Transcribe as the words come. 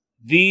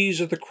These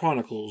are the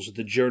chronicles of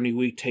the journey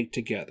we take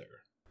together.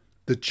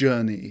 The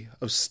journey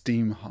of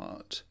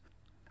Steamheart,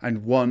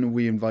 and one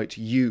we invite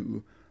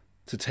you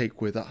to take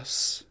with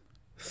us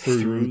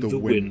through the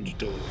wind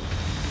door.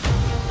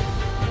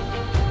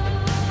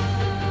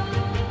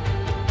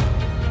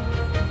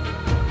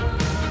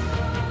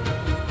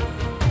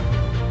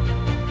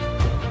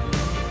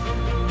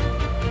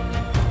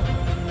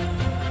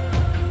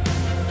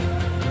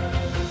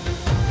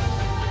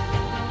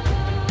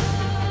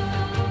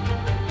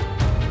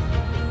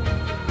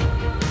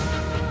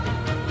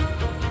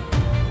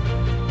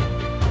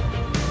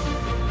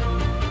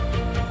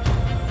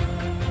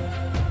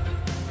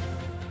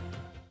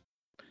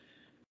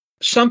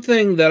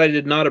 Something that I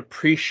did not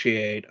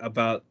appreciate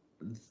about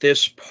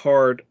this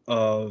part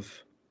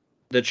of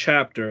the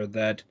chapter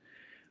that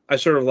I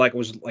sort of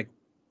was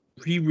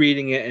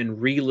rereading it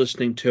and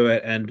re-listening to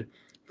it and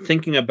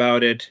thinking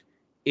about it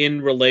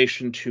in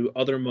relation to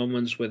other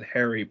moments with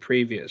Harry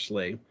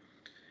previously.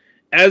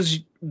 As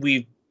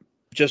we've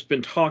just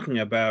been talking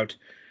about,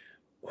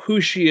 who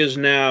she is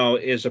now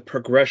is a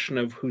progression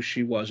of who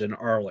she was in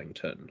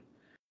Arlington.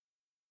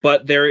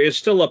 But there is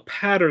still a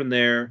pattern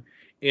there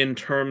in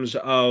terms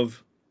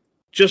of,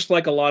 just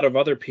like a lot of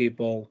other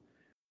people,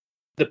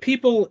 the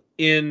people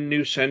in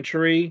New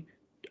Century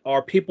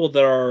are people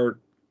that are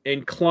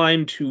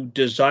inclined to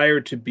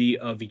desire to be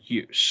of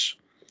use.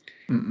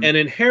 Mm-hmm. And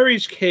in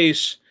Harry's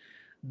case,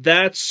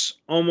 that's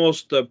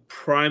almost the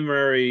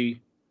primary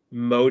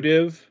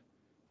motive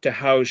to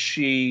how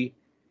she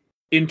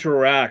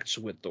interacts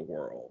with the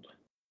world.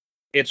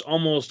 It's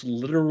almost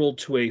literal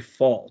to a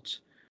fault.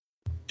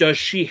 Does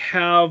she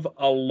have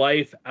a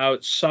life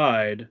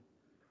outside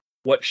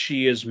what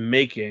she is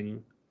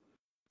making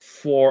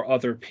for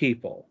other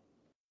people?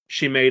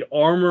 She made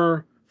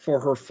armor for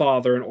her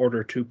father in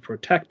order to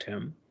protect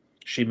him.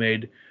 She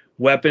made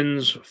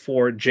weapons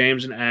for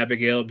James and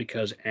Abigail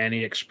because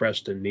Annie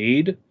expressed a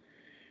need.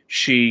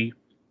 She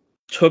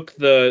took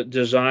the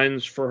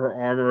designs for her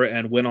armor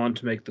and went on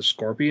to make the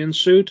Scorpion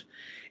suit.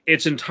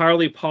 It's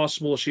entirely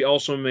possible she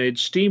also made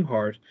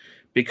Steamheart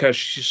because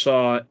she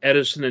saw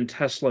Edison and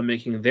Tesla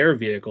making their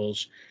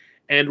vehicles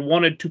and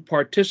wanted to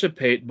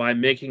participate by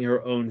making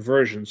her own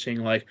version,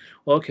 saying well,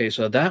 okay,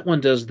 so that one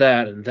does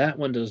that and that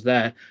one does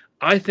that.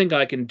 I think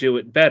I can do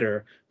it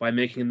better by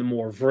making the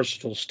more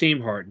versatile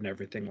Steamheart and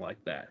everything like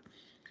that.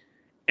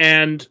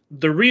 And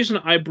the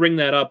reason I bring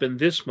that up in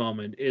this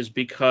moment is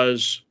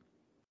because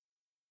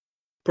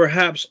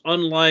perhaps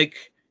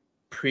unlike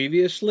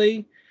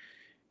previously,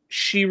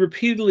 she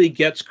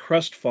gets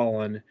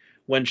crestfallen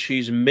when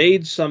she's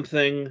made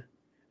something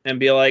and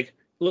be like,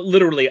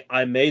 literally,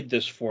 I made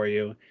this for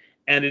you,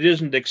 and it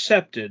isn't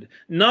accepted.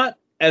 Not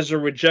as a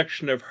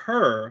rejection of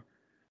her,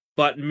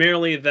 but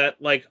merely that,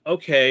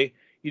 okay,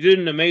 you did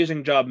an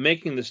amazing job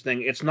making this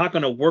thing. It's not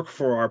going to work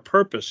for our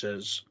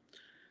purposes.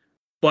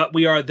 But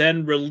we are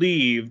then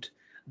relieved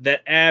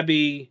that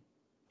Abby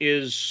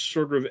is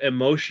sort of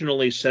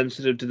emotionally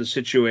sensitive to the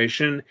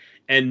situation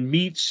and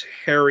meets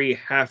Harry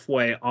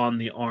halfway on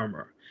the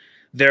armor.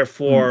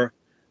 Therefore,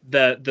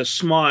 the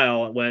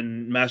smile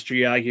when Master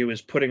Yagyu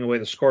is putting away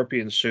the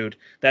Scorpion suit,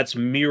 that's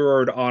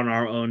mirrored on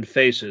our own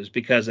faces.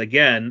 Because,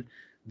 again,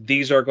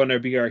 these are going to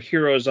be our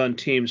heroes on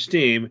Team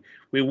Steam.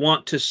 We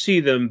want to see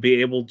them be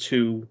able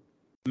to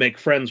make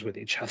friends with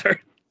each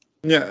other.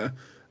 Yeah.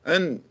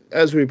 And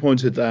as we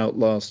pointed out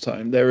last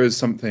time, there is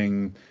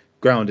something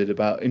grounded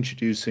about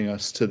introducing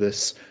us to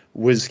this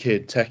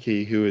whiz-kid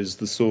techie who is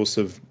the source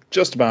of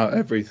just about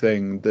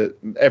everything that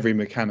every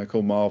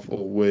mechanical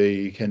marvel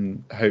we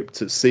can hope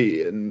to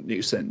see in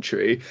New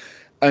Century.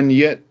 And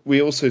yet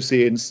we also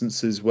see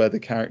instances where the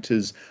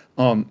characters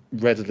aren't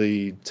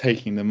readily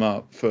taking them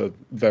up for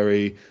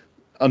very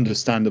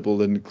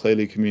understandable and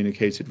clearly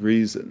communicated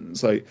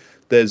reasons.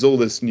 There's all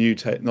this new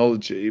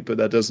technology, but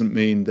that doesn't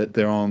mean that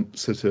there aren't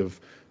sort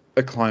of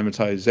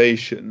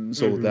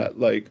acclimatizations or that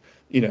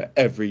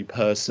every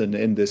person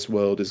in this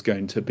world is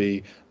going to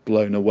be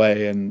blown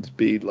away and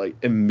be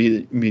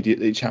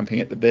immediately champing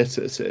at the bit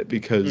at it,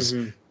 because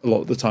a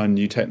lot of the time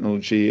new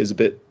technology is a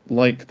bit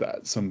like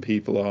that. Some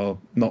people are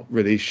not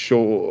really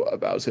sure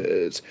about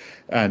it,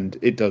 and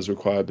it does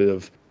require a bit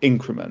of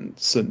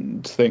increments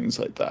and things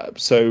like that.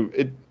 So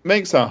it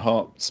makes our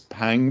hearts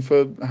pang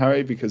for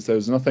Harry, because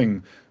there's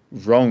nothing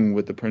wrong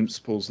with the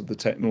principles of the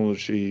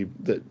technology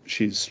that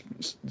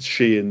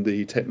she and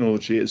the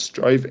technology is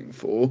striving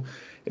for.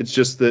 It's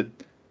just that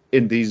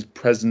in these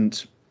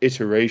present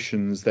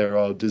iterations, there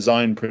are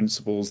design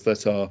principles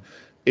that are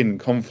in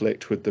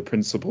conflict with the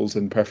principles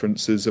and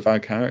preferences of our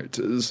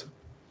characters.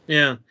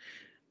 Yeah.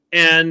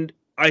 And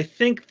I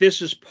think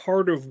this is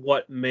part of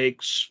what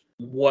makes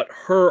what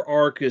her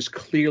arc is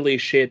clearly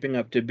shaping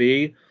up to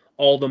be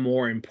all the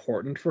more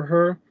important for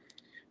her.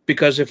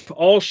 Because if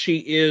all she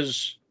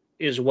is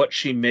what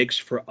she makes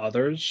for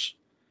others,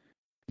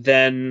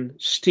 then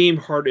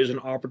Steamheart is an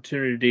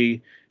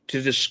opportunity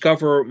to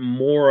discover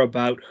more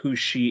about who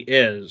she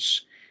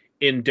is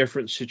in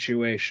different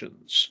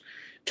situations.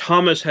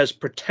 Thomas has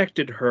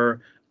protected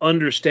her,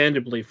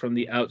 understandably, from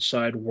the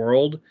outside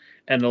world,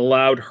 and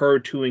allowed her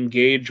to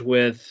engage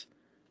with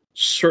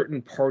certain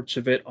parts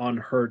of it on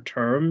her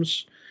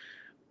terms,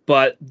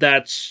 but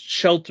that's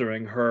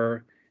sheltering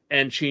her,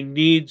 and she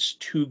needs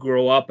to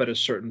grow up at a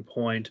certain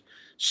point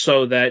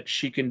so that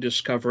she can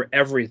discover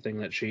everything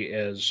that she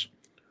is,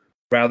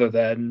 rather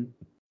than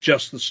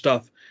just the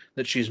stuff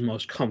that she's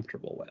most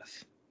comfortable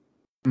with.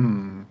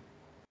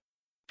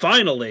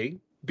 Finally,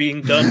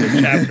 being done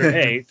with Chapter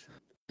 8,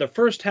 the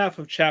first half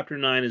of Chapter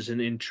 9 is an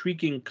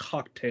intriguing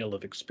cocktail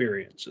of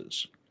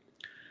experiences.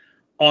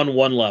 On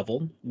one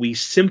level, we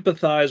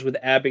sympathize with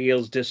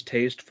Abigail's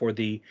distaste for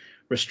the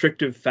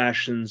restrictive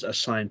fashions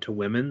assigned to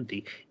women,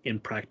 the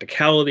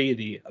impracticality,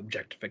 the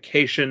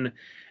objectification,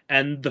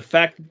 and the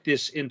fact that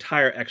this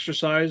entire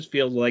exercise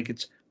feels like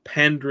it's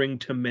pandering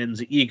to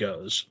men's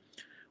egos,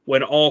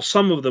 when all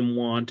some of them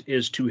want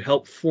is to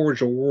help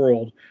forge a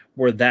world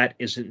where that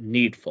isn't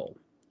needful.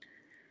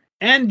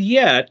 And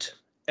yet,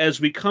 as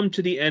we come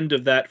to the end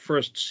of that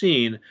first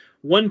scene,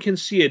 one can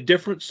see a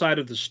different side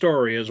of the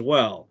story as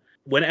well,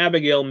 when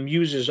Abigail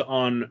muses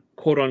on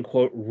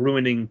quote-unquote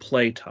ruining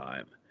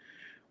playtime,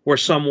 where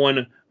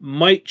someone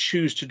might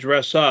choose to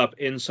dress up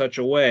in such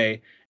a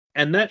way,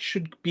 and that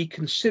should be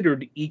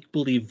considered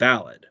equally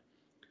valid.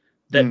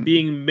 That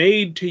being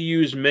made to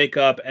use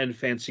makeup and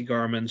fancy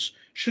garments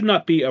should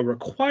not be a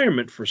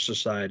requirement for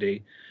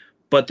society,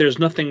 but there's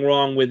nothing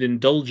wrong with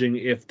indulging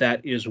if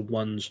that is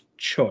one's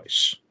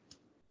choice.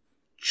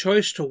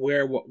 Choice to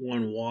wear what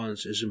one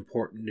wants is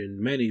important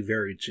in many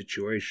varied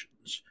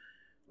situations,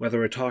 whether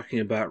we're talking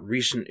about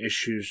recent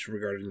issues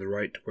regarding the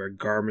right to wear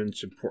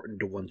garments important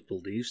to one's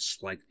beliefs,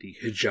 like the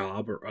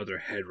hijab or other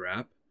head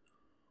wrap,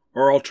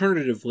 or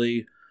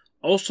alternatively,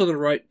 also the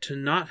right to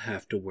not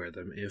have to wear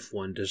them if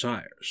one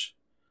desires.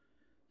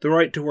 The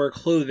right to wear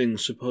clothing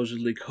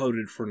supposedly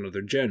coded for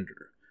another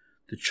gender,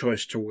 the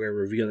choice to wear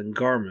revealing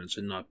garments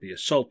and not be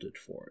assaulted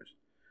for it,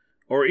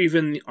 or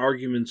even the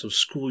arguments of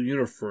school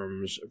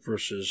uniforms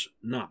versus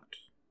not.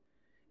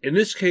 In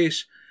this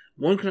case,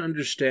 one can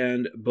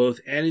understand both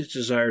Annie's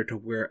desire to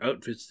wear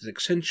outfits that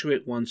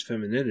accentuate one's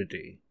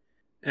femininity,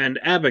 and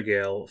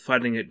Abigail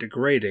finding it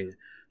degrading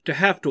to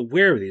have to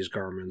wear these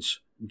garments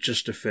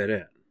just to fit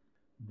in.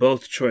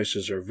 Both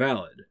choices are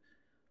valid,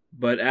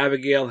 but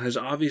Abigail has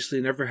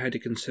obviously never had to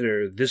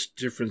consider this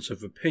difference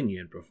of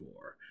opinion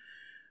before,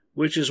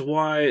 which is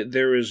why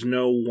there is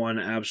no one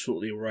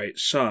absolutely right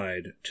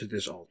side to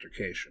this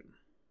altercation.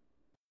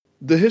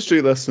 The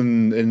history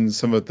lesson in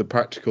some of the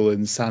practical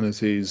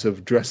insanities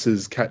of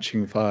dresses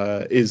catching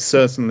fire is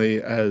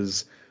certainly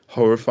as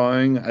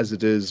horrifying as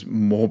it is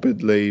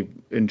morbidly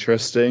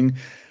interesting,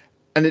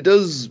 and it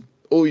does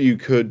all you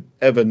could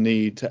ever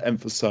need to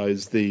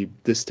emphasize the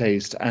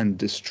distaste and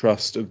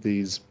distrust of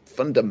these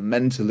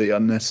fundamentally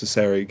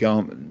unnecessary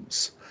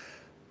garments.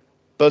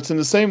 But in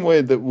the same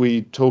way that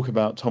we talk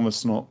about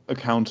Thomas not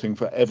accounting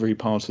for every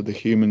part of the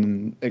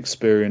human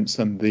experience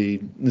and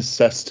the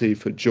necessity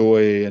for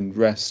joy and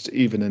rest,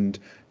 even and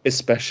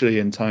especially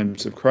in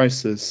times of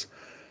crisis,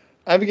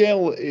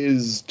 Abigail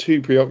is too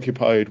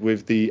preoccupied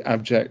with the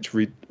abject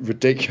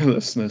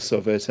ridiculousness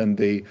of it and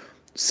the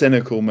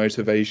cynical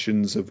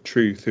motivations of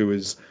Truth, who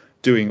is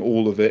doing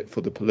all of it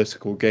for the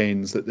political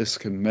gains that this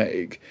can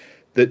make,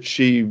 that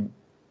she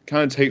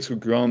kind of takes for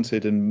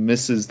granted and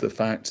misses the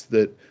fact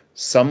that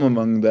some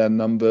among their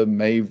number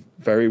may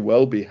very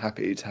well be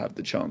happy to have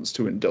the chance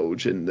to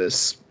indulge in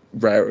this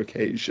rare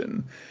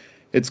occasion.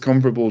 It's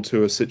comparable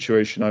to a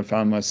situation I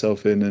found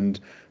myself in and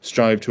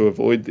strive to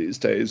avoid these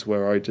days,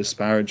 where I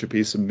disparage a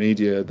piece of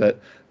media that,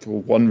 for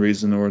one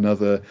reason or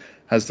another,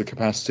 has the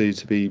capacity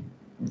to be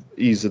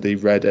easily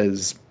read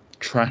as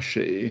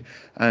trashy,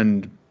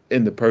 and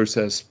in the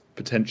process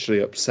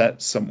potentially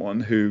upset someone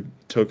who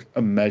took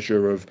a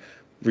measure of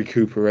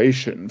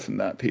recuperation from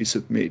that piece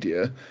of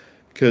media,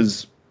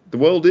 because the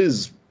world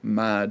is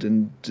mad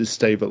and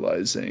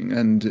destabilizing,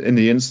 and in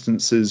the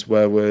instances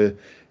where we're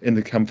in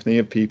the company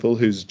of people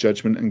whose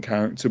judgment and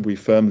character we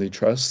firmly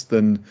trust,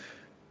 then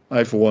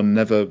I, for one,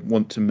 never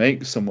want to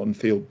make someone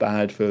feel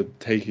bad for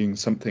taking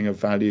something of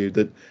value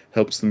that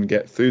helps them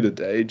get through the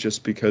day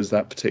just because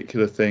that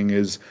particular thing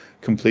is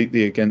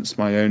completely against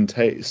my own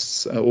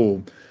tastes,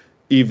 or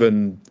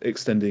even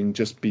extending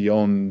just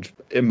beyond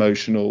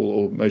emotional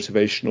or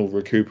motivational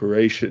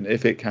recuperation.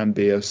 If it can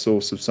be a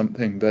source of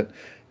something that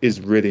is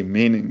really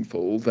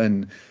meaningful,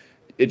 then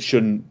it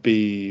shouldn't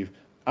be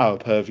our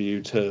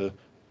purview to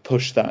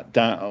push that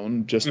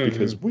down just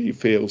because we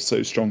feel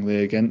so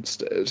strongly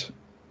against it.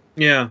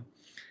 Yeah.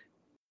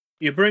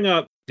 You bring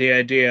up the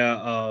idea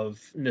of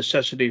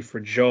necessity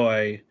for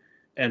joy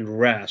and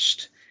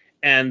rest.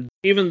 And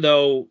even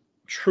though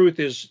Truth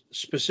is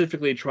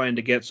specifically trying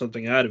to get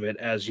something out of it,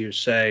 as you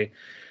say,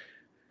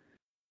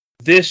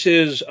 this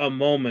is a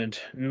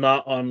moment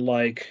not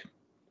unlike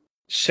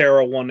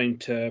Sarah wanting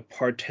to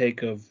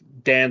partake of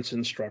dance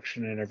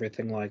instruction and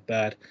everything like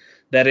that.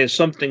 That is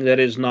something that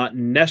is not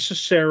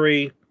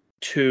necessary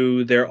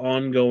to their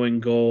ongoing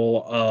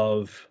goal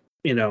of,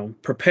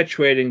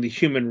 perpetuating the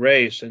human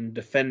race and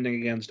defending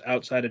against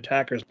outside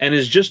attackers, and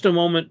is just a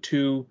moment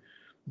to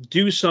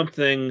do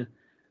something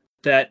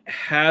that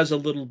has a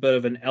little bit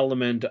of an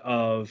element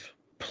of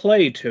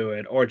play to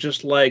it, or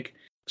just like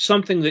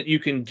something that you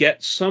can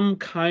get some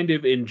kind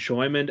of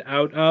enjoyment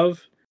out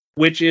of,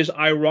 which is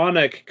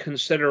ironic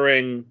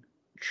considering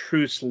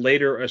Truth's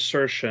later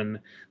assertion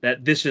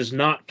that this is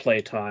not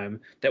playtime,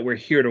 that we're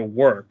here to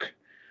work.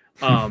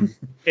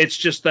 It's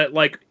just that,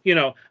 like,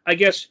 I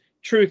guess,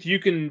 Truth, you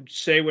can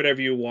say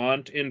whatever you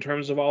want in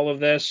terms of all of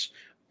this,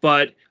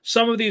 but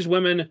some of these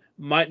women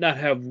might not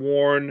have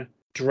worn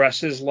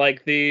dresses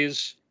like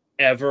these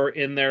ever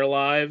in their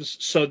lives.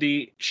 So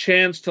the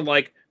chance to,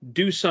 like,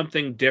 do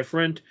something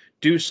different,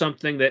 do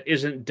something that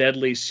isn't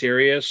deadly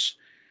serious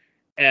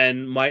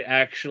and might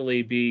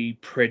actually be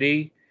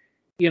pretty,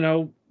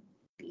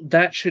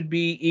 that should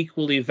be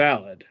equally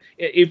valid.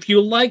 If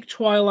you like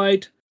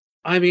Twilight,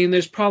 I mean,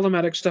 there's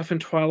problematic stuff in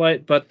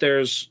Twilight, but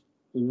there's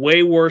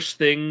way worse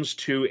things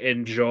to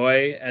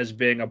enjoy as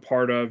being a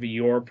part of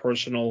your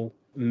personal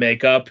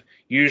makeup,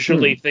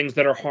 usually things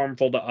that are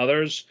harmful to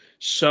others.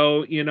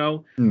 So,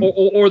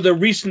 or the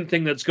recent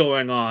thing that's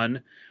going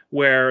on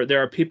where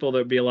there are people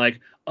that be like,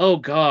 oh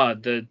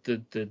God,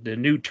 the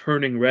new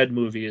Turning Red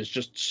movie is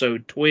just so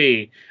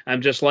twee.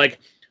 I'm just like,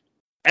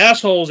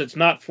 assholes, it's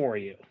not for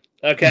you.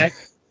 Okay?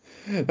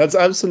 That's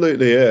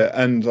absolutely it.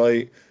 And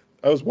like,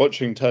 I was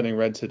watching Turning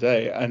Red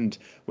today, and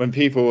when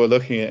people were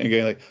looking at it and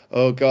going like,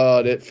 oh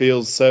God, it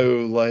feels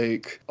so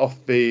like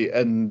offbeat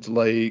and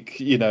like,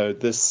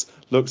 this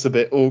looks a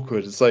bit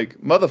awkward. It's like,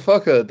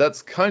 motherfucker,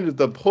 that's kind of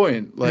the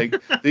point. Like,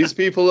 these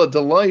people are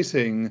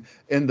delighting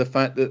in the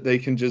fact that they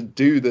can just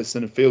do this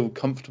and feel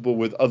comfortable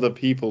with other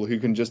people who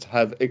can just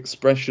have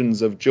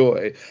expressions of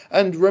joy.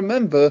 And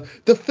remember,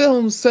 the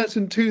film's set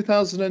in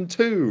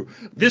 2002.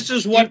 This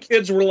is what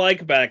kids were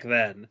like back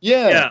then.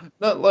 Yeah.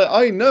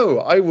 I know,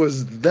 I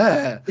was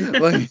there.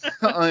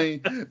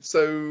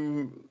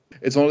 So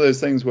it's one of those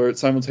things where it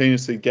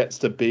simultaneously gets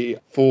to be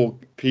for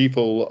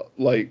people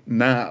like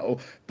now,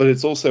 but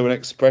it's also an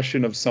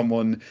expression of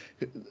someone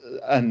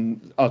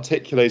and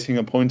articulating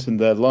a point in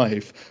their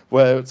life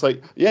where it's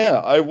like,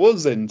 yeah, I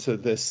was into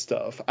this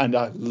stuff and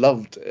I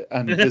loved it,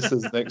 and this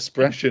is an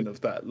expression of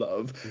that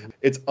love.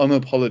 It's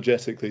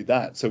unapologetically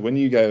that. So when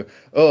you go,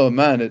 oh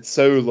man, it's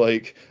so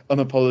like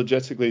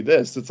unapologetically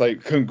this, it's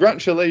like,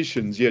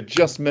 congratulations, you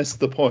just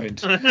missed the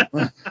point.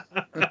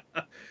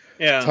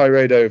 Yeah.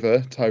 Tirade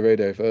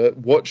over.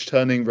 Watch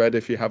Turning Red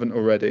if you haven't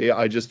already.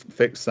 I just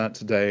fixed that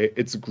today.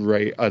 It's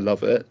great. I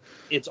love it.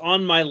 It's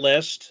on my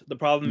list. The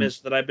problem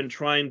is that I've been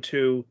trying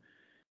to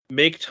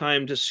make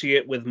time to see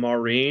it with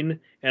Maureen,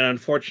 and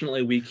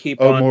unfortunately we keep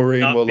on...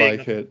 Maureen will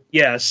like it.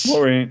 Yes.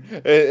 Maureen.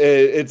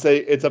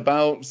 It's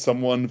about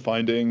someone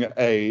finding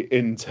a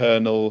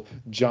internal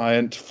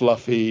giant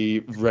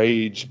fluffy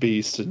rage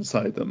beast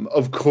inside them.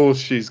 Of course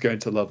she's going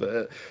to love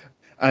it.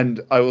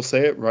 And I will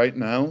say it right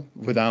now,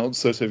 without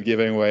sort of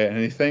giving away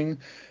anything,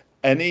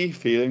 any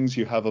feelings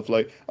you have of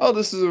like, oh,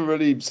 this is a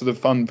really sort of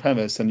fun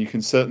premise, and you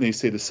can certainly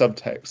see the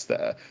subtext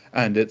there.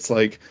 And it's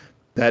like,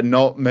 they're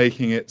not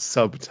making it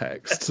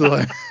subtext.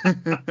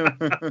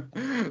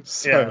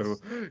 So,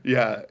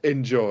 yeah,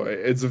 enjoy.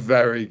 It's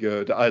very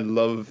good. I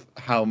love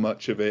how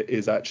much of it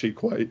is actually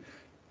quite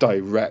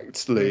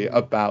directly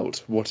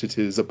about what it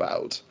is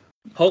about.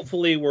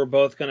 Hopefully we're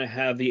both going to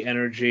have the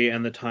energy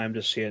and the time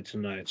to see it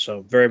tonight,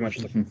 so very much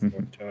looking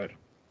forward to it.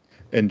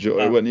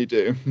 Enjoy when you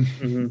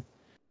do.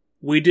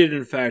 We did,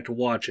 in fact,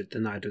 watch it the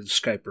night of the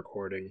Skype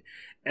recording,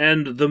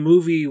 and the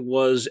movie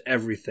was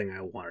everything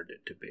I wanted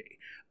it to be.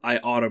 I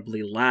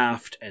audibly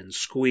laughed and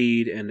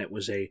squeed, and it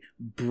was a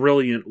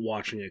brilliant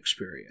watching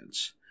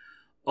experience.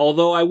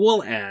 Although I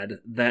will add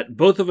that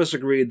both of us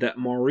agreed that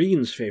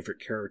Maureen's favorite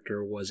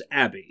character was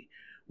Abby,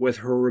 with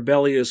her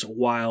rebellious,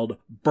 wild,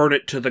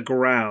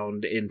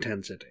 burn-it-to-the-ground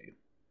intensity.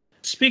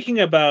 Speaking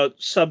about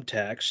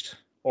subtext,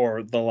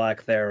 or the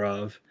lack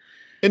thereof...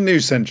 In New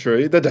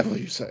Century, the devil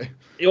you say.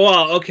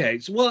 Well, okay.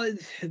 Well,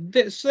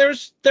 there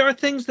are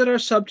things that are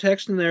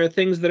subtext and there are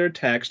things that are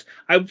text.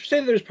 I would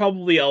say there's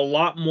probably a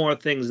lot more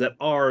things that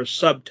are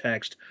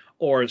subtext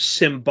or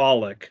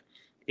symbolic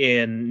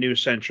in New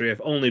Century,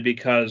 if only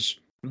because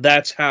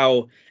that's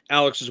how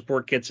Alex's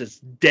work gets as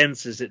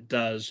dense as it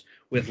does,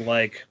 with,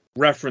 like,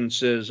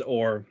 references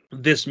or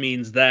this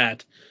means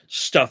that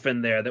stuff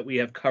in there that we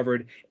have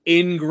covered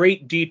in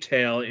great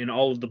detail in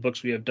all of the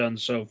books we have done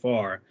so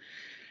far.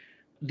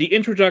 The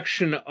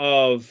introduction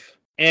of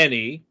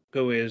Annie,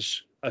 who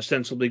is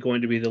ostensibly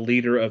going to be the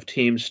leader of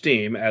Team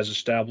Steam, as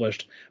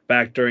established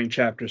back during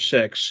Chapter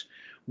 6,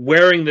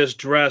 wearing this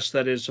dress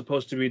that is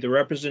supposed to be the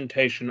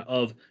representation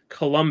of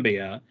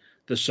Columbia,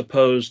 the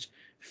supposed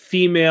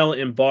female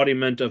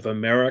embodiment of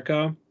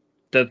America,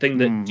 the thing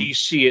that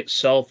DC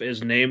itself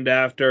is named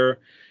after,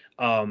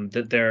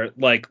 that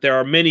there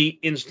are many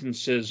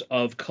instances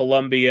of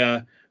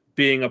Columbia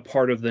being a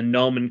part of the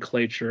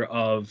nomenclature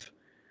of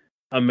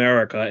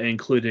America,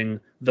 including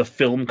the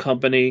film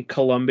company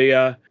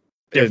Columbia.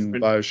 In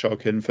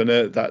BioShock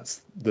Infinite,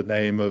 that's the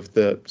name of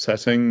the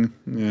setting.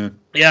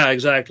 Yeah,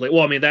 exactly.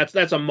 Well, I mean, that's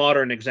a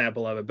modern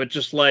example of it, but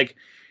just like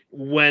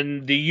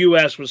when the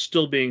U.S. was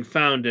still being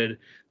founded,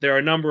 there are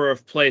a number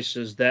of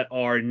places that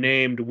are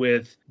named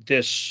with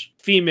this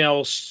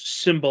female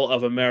symbol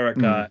of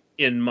America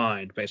in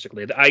mind,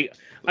 basically.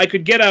 I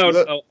could get out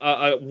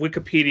a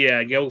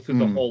Wikipedia and go through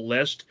the whole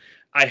list.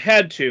 I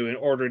had to in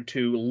order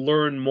to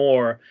learn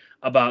more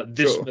about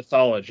this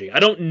mythology. I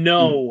don't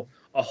know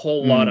a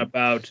whole lot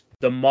about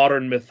the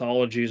modern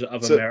mythologies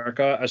of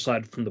America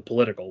aside from the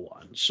political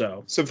ones.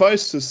 So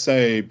suffice to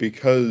say,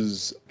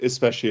 because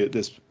especially at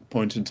this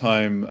point in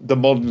time, the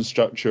modern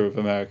structure of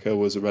America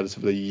was a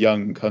relatively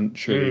young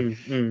country.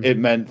 It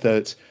meant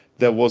that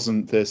there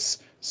wasn't this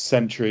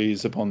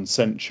centuries upon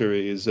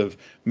centuries of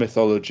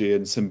mythology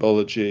and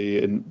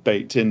symbology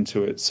baked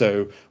into it.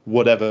 So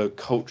whatever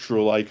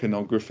cultural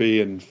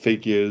iconography and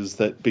figures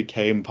that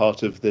became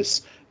part of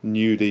this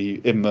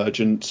newly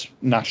emergent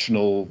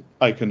national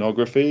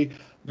iconography,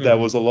 there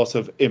was a lot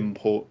of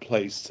import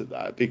placed to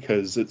that,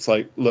 because it's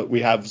like, look,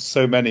 we have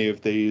so many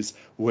of these,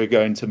 we're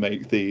going to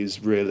make these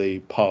really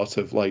part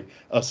of like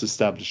us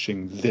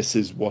establishing this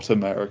is what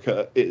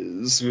America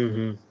is.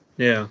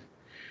 Yeah.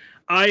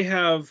 I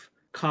have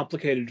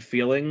complicated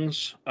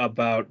feelings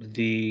about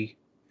the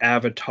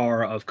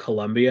avatar of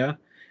Columbia,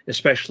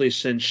 especially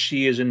since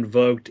she is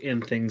invoked in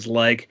things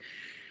like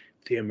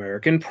the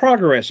American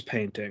Progress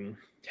painting,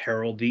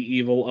 Herald the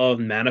Evil of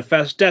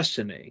Manifest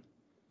Destiny.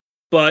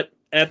 But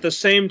at the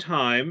same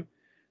time,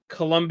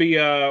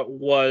 Columbia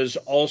was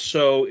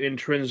also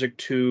intrinsic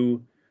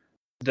to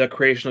the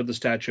creation of the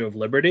Statue of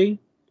Liberty,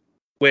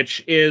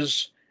 which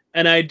is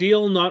an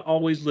ideal not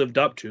always lived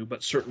up to,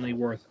 but certainly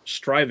worth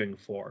striving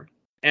for.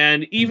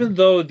 And even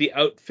though the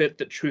outfit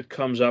that Truth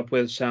comes up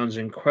with sounds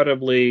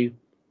incredibly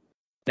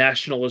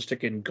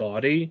nationalistic and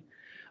gaudy,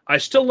 I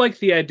still like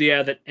the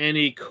idea that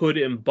Annie could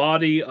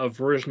embody a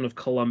version of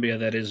Columbia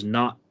that is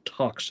not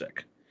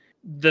toxic.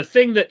 The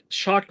thing that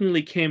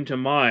shockingly came to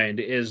mind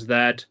is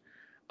that,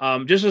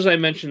 just as I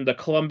mentioned the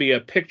Columbia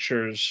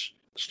Pictures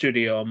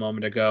studio a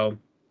moment ago,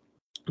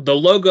 the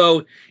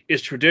logo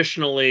is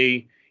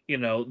traditionally,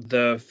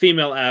 the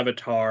female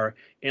avatar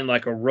in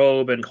like a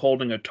robe and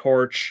holding a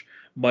torch,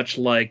 much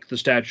like the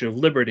Statue of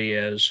Liberty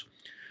is.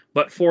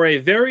 But for a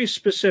very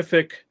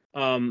specific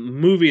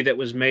movie that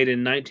was made in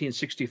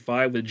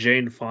 1965 with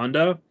Jane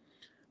Fonda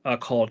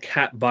called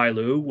Cat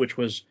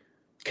Bailu,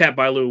 Cat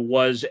Bailu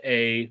was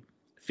a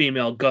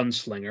female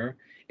gunslinger.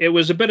 It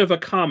was a bit of a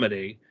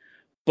comedy,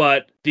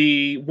 but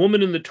the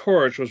woman in the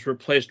torch was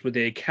replaced with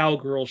a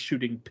cowgirl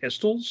shooting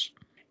pistols.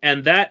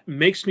 And that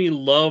makes me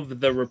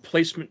love the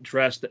replacement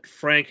dress that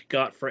Frank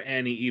got for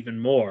Annie even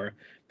more,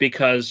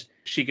 because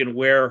she can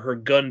wear her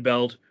gun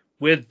belt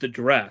with the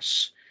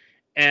dress.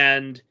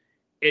 And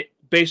it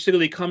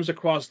basically comes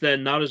across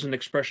then not as an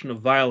expression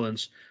of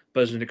violence,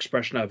 but as an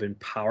expression of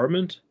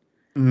empowerment.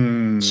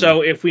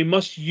 So if we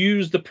must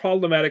use the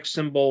problematic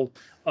symbol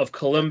of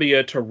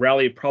Columbia to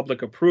rally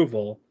public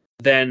approval,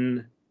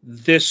 then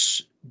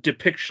this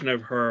depiction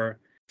of her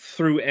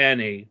through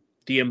Annie,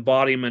 the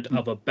embodiment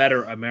of a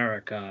better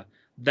America,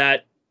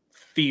 that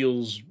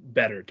feels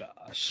better to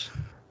us.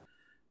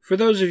 For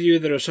those of you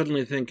that are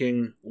suddenly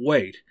thinking,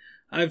 wait,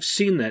 I've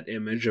seen that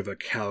image of a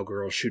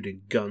cowgirl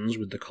shooting guns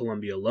with the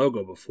Columbia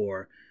logo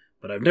before,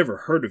 but I've never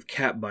heard of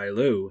Cat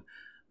Bailu,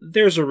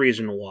 there's a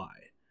reason why.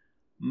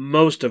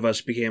 Most of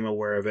us became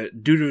aware of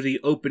it due to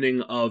the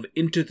opening of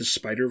Into the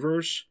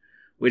Spider-Verse,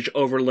 which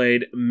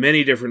overlaid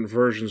many different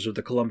versions of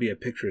the Columbia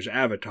Pictures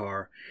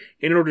avatar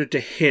in order to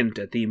hint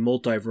at the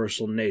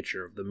multiversal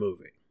nature of the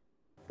movie.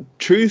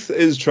 Truth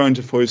is trying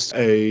to foist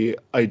a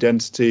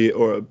identity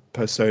or a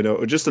persona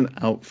or just an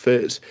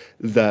outfit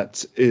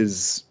that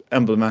is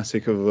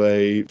emblematic of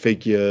a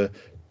figure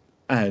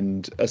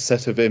and a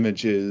set of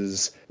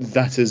images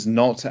that is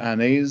not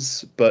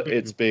Annie's, but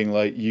it's being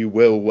like, you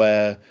will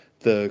wear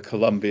the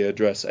Columbia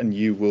dress and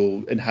you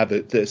will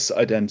inhabit this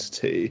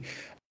identity.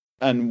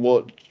 And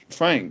what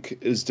Frank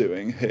is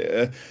doing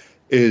here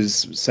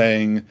is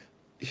saying,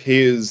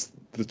 here's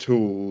the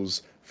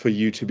tools for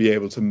you to be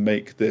able to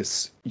make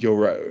this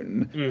your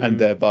own, and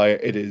thereby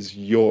it is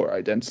your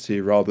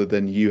identity rather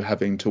than you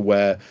having to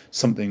wear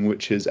something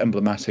which is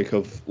emblematic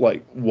of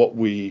like what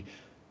we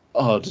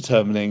are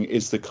determining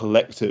is the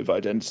collective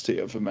identity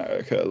of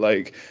America.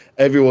 Like,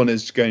 everyone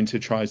is going to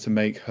try to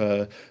make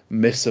her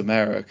Miss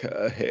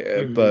America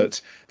here, but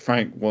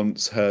Frank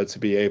wants her to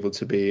be able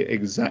to be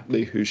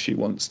exactly who she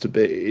wants to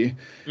be,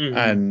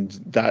 and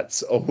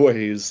that's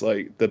always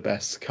like the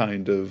best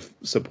kind of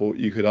support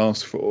you could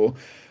ask for.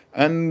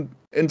 And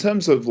in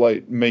terms of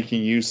like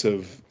making use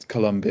of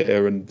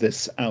Columbia and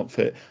this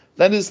outfit,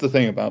 that is the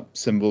thing about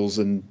symbols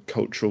and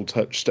cultural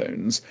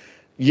touchstones.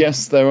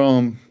 Yes, there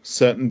are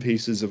certain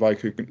pieces of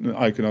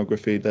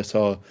iconography that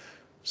are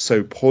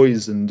so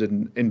poisoned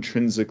and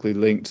intrinsically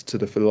linked to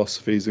the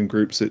philosophies and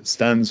groups it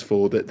stands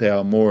for that they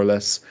are more or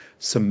less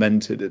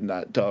cemented in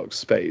that dark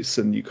space,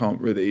 and you can't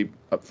really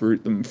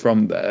uproot them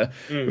from there,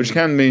 which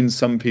can mean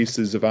some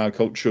pieces of our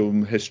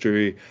cultural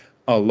history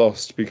are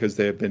lost because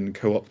they have been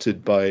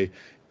co-opted by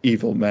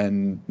evil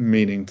men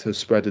meaning to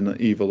spread an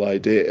evil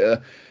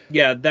idea.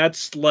 Yeah,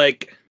 that's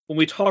like when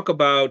we talk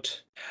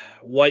about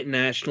white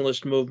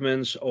nationalist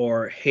movements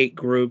or hate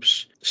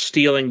groups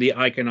stealing the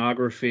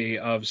iconography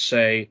of,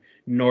 say,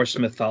 Norse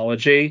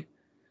mythology,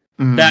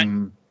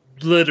 that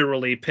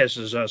literally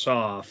pisses us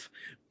off,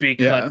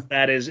 because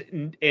that is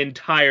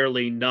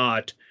entirely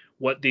not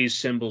what these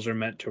symbols are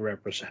meant to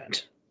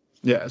represent.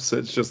 Yeah, so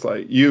it's just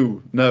like,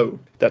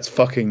 that's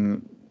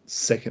fucking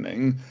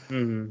sickening.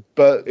 Mm-hmm.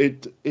 But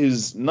it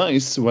is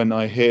nice when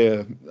I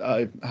hear,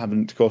 I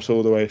haven't got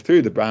all the way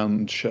through the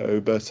Brown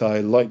show, but I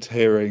liked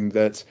hearing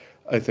that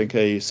I think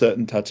a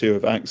certain tattoo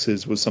of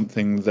Axe's was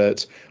something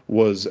that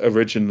was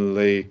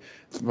originally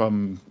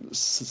from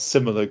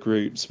similar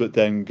groups, but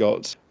then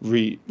got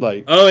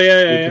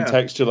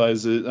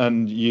recontextualized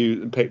and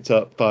you picked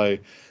up by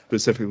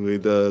specifically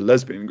the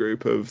lesbian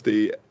group of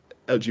the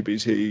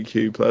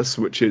LGBTQ plus,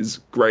 which is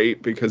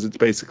great because it's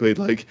basically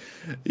like,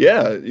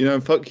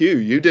 fuck you.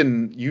 You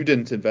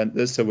didn't invent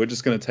this, so we're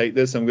just going to take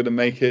this and we're going to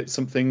make it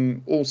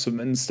something awesome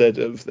instead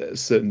of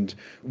this, and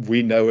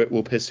we know it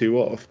will piss you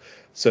off.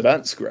 So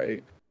that's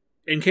great.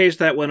 In case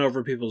that went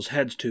over people's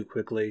heads too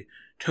quickly,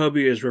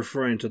 Toby is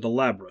referring to the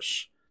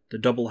Labrys, the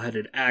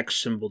double-headed axe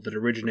symbol that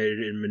originated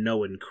in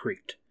Minoan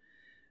Crete.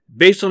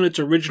 Based on its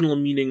original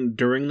meaning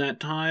during that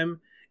time,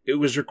 it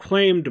was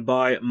reclaimed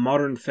by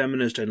modern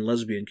feminist and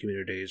lesbian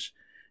communities,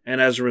 and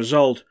as a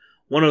result,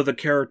 one of the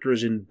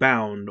characters in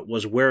Bound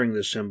was wearing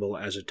this symbol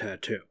as a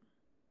tattoo.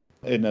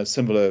 In a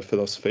similar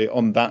philosophy,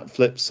 on that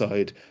flip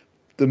side,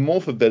 the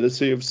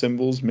morphability of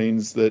symbols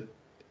means that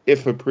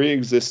if a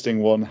pre-existing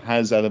one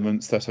has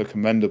elements that are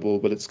commendable,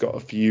 but it's got a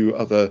few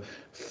other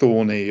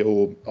thorny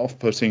or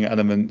off-putting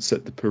elements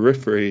at the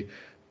periphery,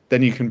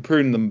 then you can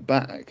prune them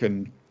back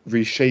and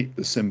reshape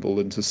the symbol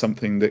into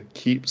something that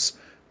keeps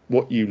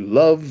what you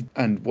love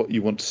and what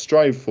you want to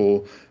strive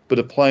for, but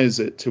applies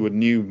it to a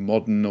new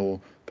modern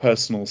or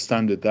personal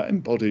standard that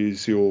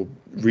embodies your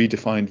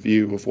redefined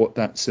view of what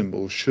that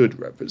symbol should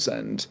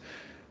represent.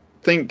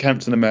 Think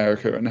Captain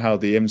America and how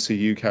the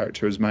MCU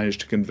character has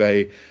managed to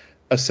convey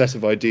a set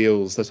of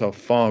ideals that are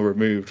far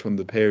removed from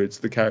the periods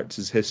of the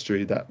character's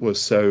history that were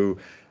so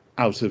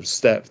out of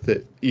step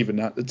that even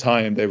at the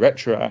time they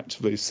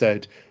retroactively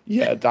said,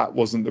 yeah, that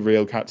wasn't the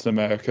real Captain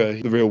America.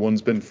 The real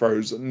one's been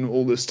frozen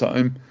all this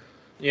time.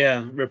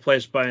 Yeah,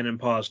 replaced by an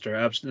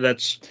imposter.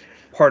 That's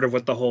part of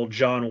what the whole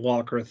John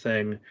Walker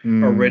thing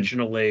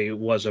originally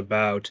was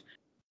about.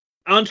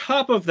 On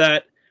top of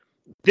that,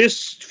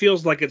 this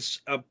feels like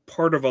it's a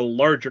part of a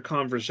larger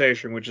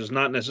conversation, which is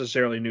not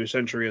necessarily New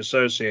Century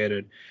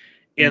associated,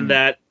 in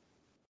that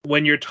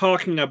when you're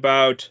talking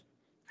about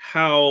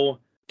how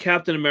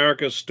Captain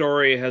America's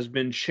story has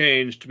been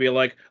changed to be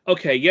like,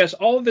 okay, yes,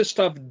 all of this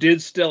stuff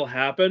did still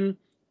happen,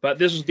 but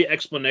this is the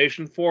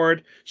explanation for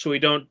it, so we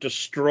don't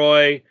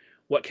destroy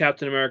what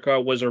Captain America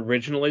was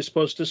originally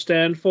supposed to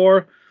stand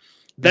for.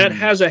 That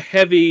has a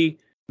heavy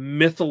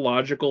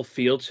mythological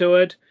feel to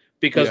it,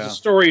 because the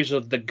stories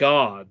of the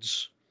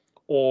gods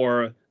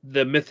or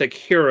the mythic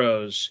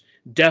heroes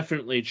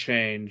definitely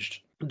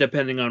changed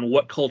depending on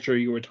what culture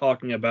you were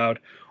talking about,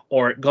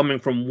 or coming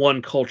from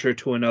one culture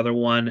to another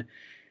one.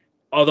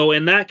 Although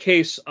in that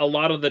case, a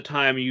lot of the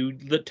time you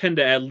tend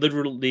to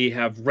literally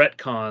have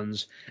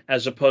retcons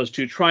as opposed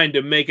to trying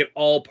to make it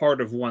all part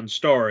of one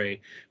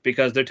story,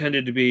 because there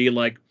tended to be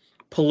like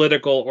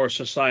political or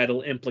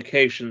societal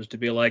implications to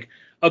be like,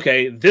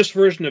 okay, this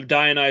version of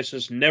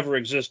Dionysus never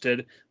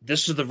existed.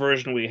 This is the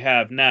version we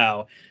have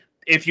now.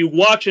 If you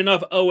watch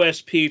enough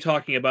OSP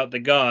talking about the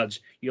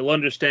gods, you'll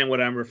understand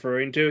what I'm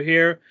referring to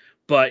here.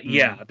 But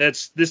yeah,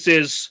 this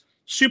is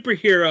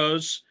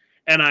superheroes,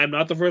 and I'm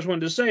not the first one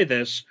to say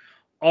this,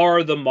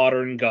 are the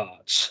modern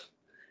gods,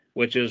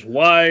 which is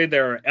why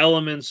there are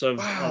elements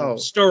of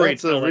storytelling.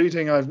 That's a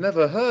reading I've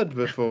never heard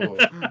before.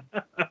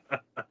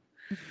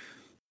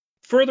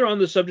 Further on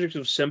the subject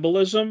of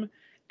symbolism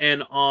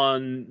and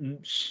on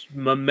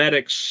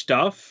mimetic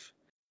stuff,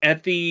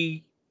 at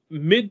the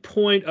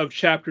midpoint of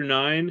Chapter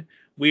 9,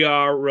 we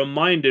are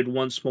reminded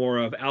once more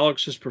of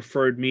Alex's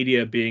preferred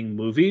media being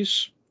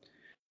movies,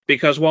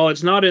 because while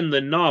it's not in the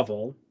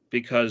novel,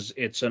 because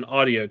it's an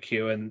audio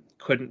cue and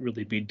couldn't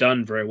really be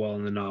done very well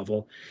in the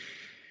novel,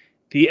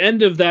 the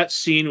end of that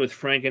scene with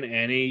Frank and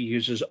Annie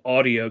uses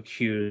audio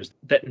cues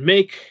that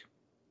make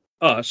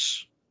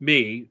us,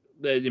 me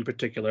in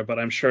particular, but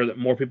I'm sure that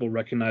more people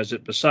recognize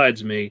it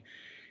besides me,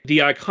 the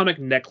iconic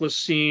necklace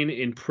scene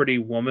in Pretty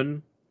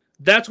Woman.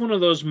 That's one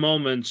of those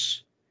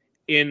moments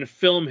in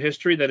film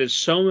history that is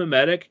so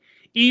mimetic,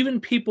 even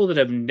people that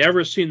have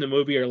never seen the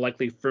movie are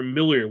likely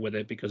familiar with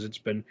it because it's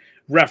been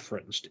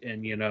referenced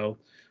in,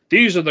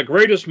 these are the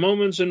greatest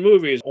moments in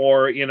movies,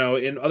 or,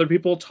 in other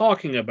people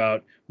talking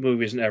about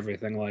movies and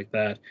everything like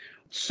that.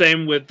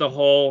 Same with the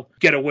whole,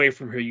 get away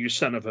from her, you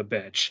son of a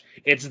bitch.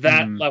 It's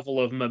that level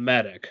of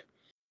mimetic.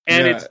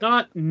 And it's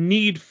not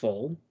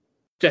needful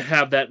to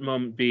have that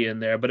moment be in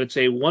there, but it's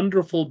a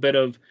wonderful bit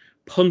of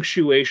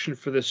punctuation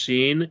for the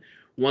scene,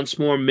 once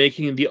more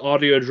making the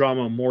audio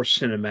drama more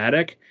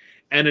cinematic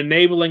and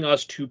enabling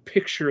us to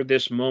picture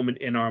this moment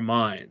in our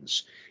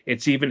minds.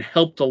 It's even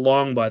helped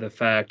along by the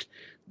fact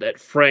that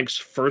Frank's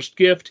first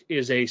gift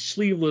is a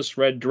sleeveless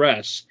red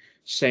dress,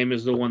 same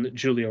as the one that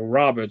Julia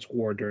Roberts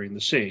wore during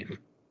the scene.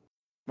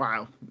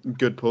 Wow,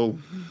 good pull.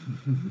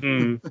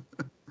 Mm.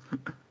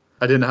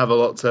 I didn't have a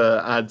lot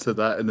to add to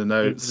that in the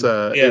notes.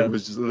 It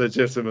was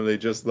legitimately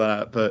just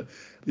that. But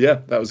yeah,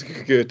 that was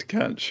a good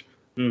catch.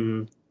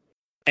 Mm-hmm.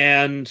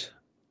 And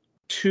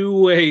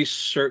to a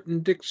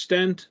certain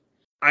extent,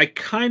 I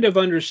kind of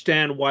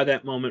understand why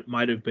that moment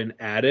might have been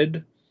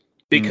added,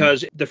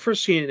 because the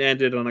first scene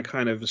ended on a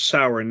kind of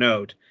sour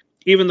note.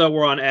 Even though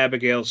we're on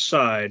Abigail's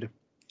side,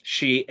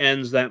 she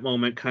ends that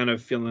moment kind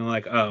of feeling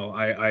like, oh,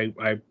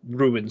 I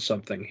ruined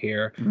something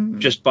here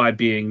just by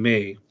being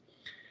me.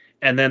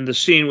 And then the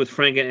scene with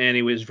Frank and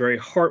Annie was very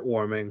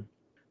heartwarming.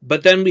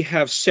 But then we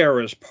have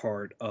Sarah's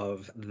part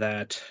of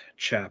that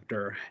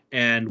chapter,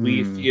 and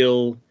we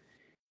feel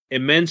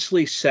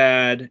immensely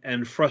sad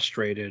and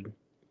frustrated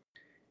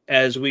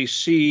as we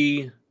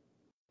see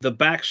the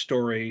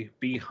backstory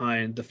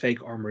behind the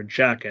fake armored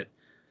jacket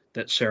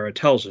that Sarah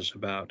tells us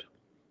about.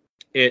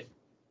 It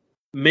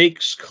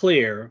makes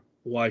clear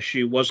why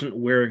she wasn't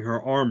wearing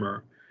her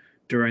armor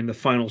during the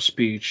final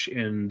speech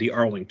in the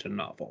Arlington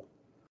novel.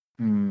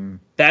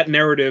 That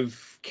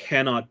narrative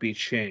cannot be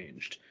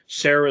changed.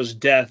 Sarah's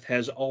death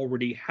has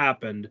already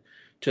happened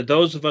to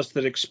those of us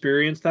that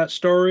experienced that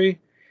story,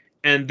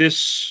 and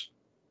this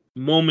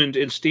moment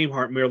in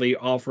Steamheart merely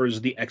offers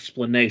the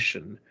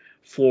explanation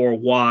for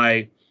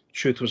why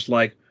Truth was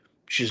like,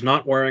 she's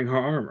not wearing her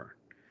armor.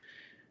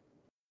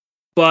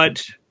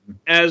 But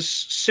as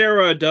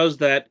Sarah does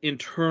that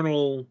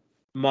internal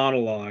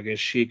monologue, as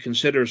she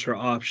considers her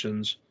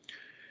options,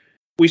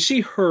 we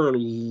see her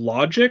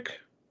logic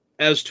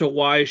as to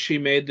why she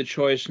made the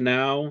choice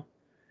now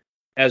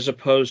as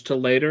opposed to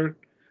later,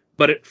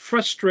 but it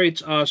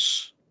frustrates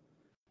us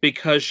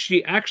because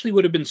she actually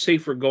would have been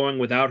safer going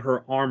without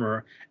her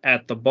armor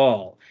at the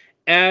ball,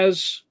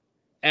 as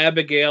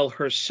Abigail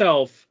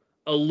herself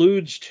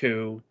alludes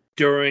to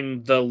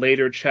during the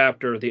later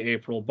chapter of the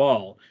April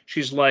Ball.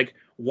 She's like,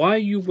 why are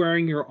you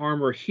wearing your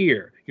armor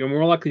here? You're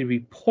more likely to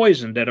be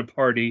poisoned at a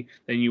party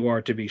than you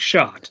are to be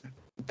shot.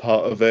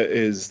 Part of it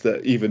is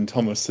that even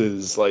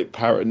Thomas's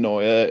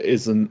paranoia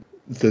isn't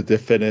the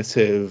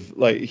definitive,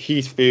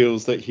 he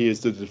feels that he is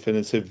the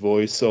definitive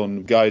voice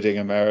on guiding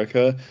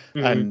America,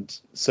 and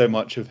so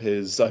much of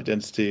his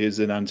identity is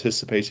in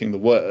anticipating the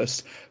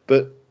worst.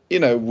 But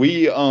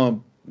we are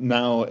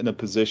now in a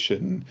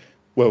position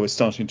where we're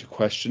starting to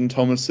question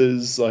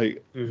Thomas's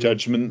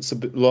judgments a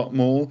lot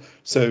more.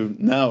 So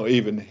now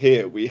even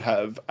here we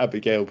have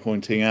Abigail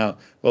pointing out,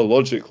 well,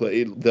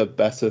 logically the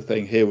better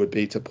thing here would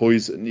be to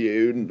poison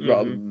you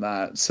rather than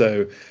that.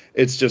 So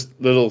it's just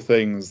little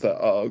things that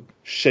are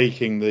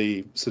shaking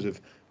the sort of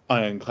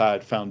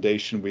ironclad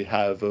foundation we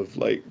have of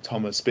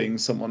Thomas being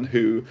someone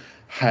who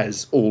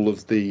has all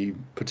of the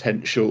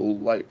potential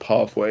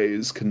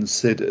pathways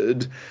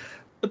considered.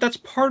 But that's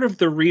part of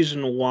the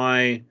reason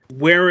why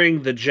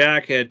wearing the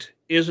jacket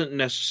isn't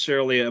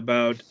necessarily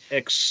about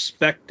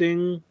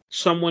expecting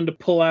someone to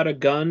pull out a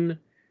gun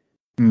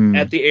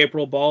at the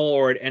April Ball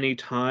or at any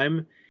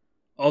time.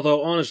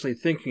 Although, honestly,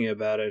 thinking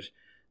about it,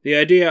 the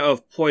idea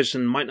of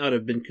poison might not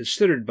have been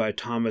considered by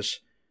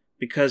Thomas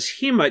because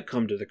he might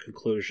come to the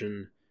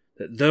conclusion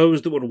that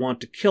those that would want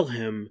to kill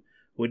him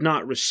would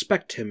not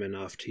respect him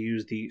enough to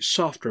use the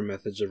softer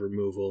methods of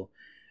removal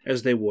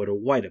as they would a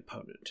white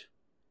opponent.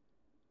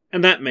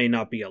 And that may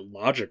not be a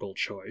logical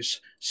choice,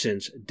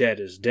 since dead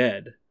is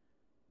dead,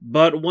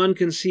 but one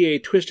can see a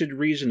twisted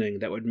reasoning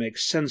that would make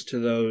sense to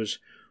those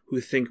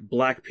who think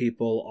black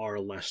people are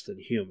less than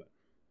human.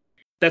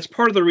 That's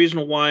part of the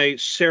reason why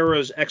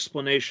Sarah's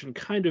explanation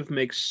kind of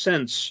makes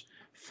sense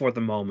for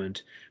the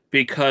moment,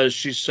 because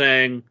she's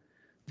saying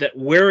that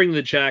wearing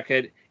the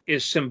jacket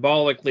is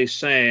symbolically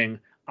saying,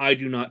 I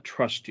do not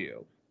trust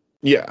you.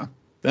 Yeah.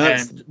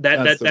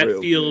 That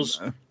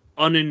feels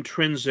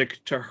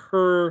unintrinsic to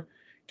her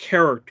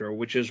character,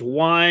 which is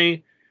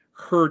why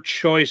her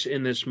choice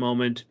in this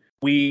moment,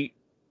 we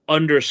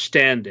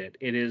understand it.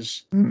 It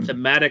is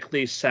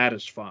thematically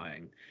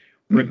satisfying.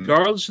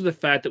 Regardless of the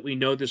fact that we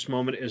know this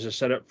moment is a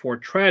setup for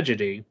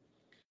tragedy,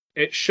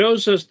 it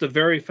shows us the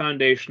very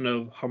foundation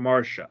of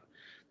Hamartia,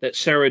 that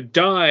Sarah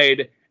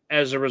died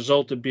as a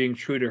result of being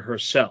true to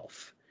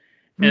herself.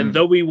 And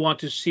though we want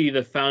to see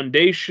the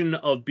foundation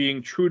of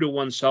being true to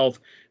oneself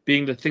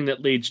being the thing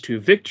that leads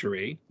to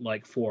victory,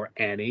 like for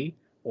Annie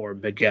or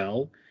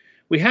Miguel,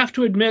 we have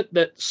to admit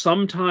that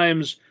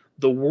sometimes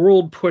the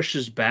world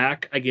pushes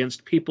back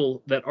against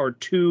people that are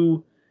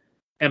too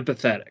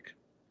empathetic.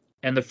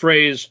 And the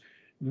phrase,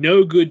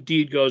 no good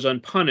deed goes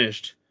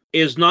unpunished,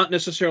 is not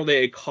necessarily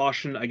a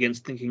caution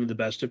against thinking the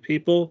best of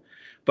people,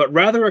 but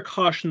rather a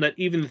caution that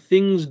even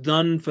things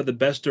done for the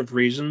best of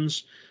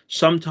reasons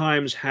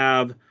sometimes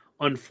have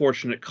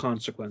unfortunate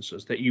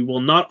consequences, that you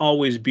will not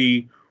always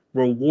be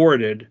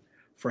rewarded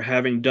for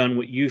having done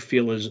what you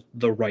feel is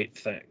the right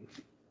thing.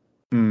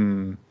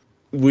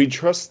 We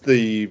trust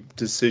the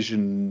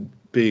decision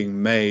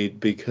being made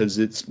because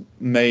it's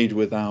made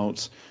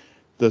without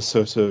the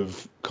sort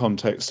of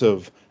context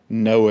of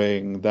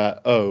knowing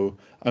that, oh,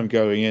 I'm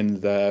going in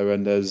there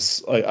and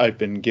I've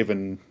been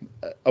given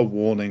a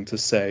warning to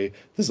say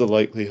there's a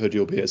likelihood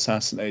you'll be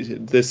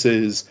assassinated. This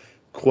is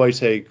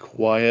quite a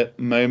quiet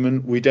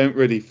moment. We don't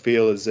really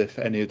feel as if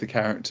any of the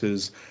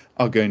characters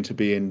are going to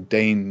be in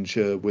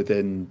danger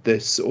within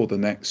this or the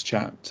next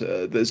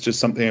chapter. There's just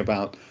something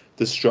about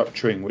the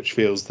structuring which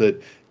feels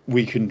that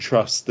we can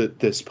trust that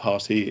this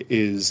party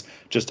is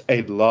just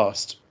a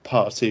last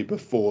party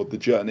before the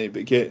journey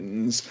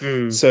begins.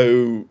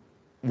 So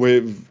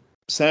with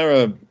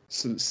Sarah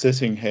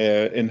sitting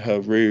here in her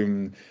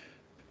room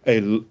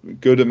a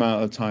good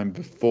amount of time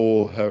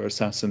before her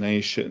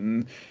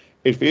assassination,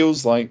 it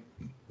feels like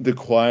the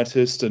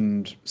quietest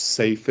and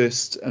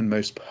safest and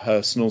most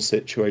personal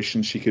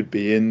situation she could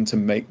be in to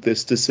make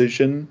this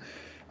decision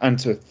and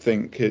to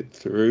think it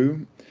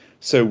through.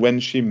 So when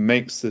she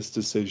makes this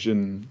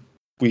decision,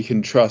 we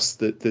can trust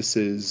that this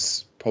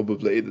is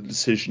probably the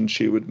decision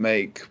she would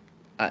make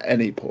at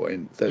any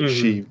point, that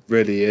she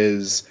really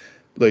is,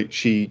 like,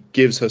 she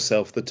gives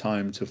herself the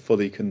time to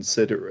fully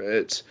consider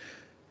it,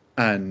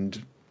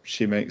 and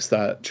she makes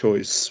that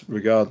choice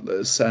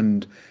regardless.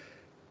 And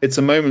it's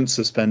a moment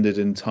suspended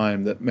in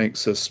time that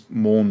makes us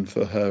mourn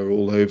for her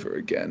all over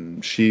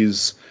again.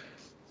 She's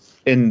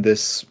in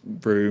this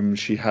room,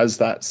 she has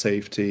that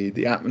safety,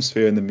 the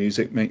atmosphere and the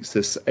music makes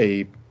this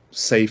a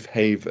safe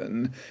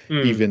haven,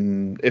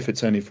 even if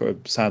it's only for a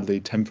sadly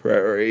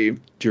temporary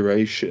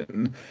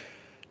duration.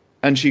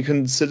 And she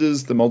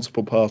considers the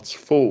multiple paths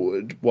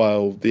forward,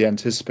 while the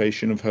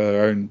anticipation of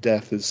her own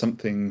death is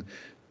something,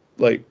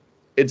 like,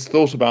 it's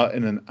thought about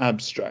in an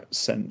abstract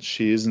sense.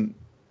 She isn't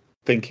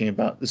thinking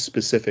about the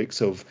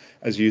specifics of,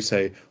 as you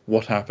say,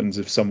 what happens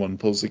if someone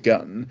pulls a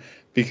gun,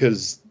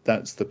 because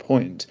that's the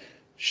point.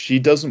 She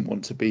doesn't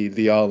want to be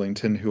the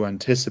Arlington who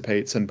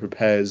anticipates and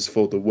prepares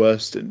for the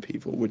worst in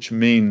people, which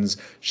means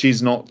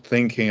she's not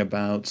thinking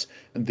about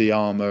the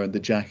armor and the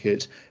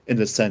jacket in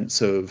the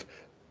sense of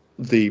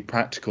the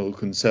practical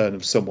concern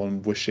of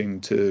someone wishing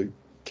to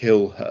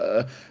kill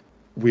her.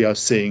 We are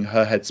seeing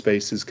her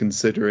headspace is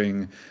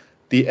considering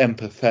the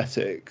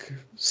empathetic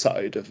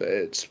side of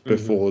it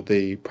before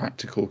the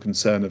practical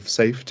concern of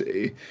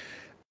safety.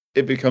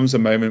 It becomes a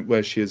moment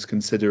where she is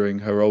considering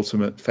her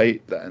ultimate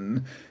fate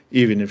then,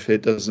 even if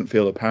it doesn't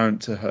feel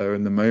apparent to her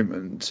in the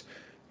moment.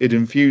 It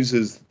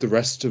infuses the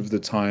rest of the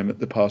time at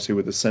the party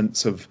with a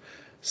sense of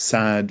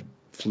sad,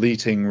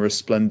 fleeting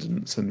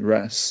resplendence and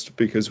rest,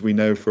 because we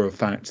know for a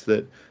fact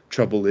that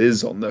trouble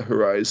is on the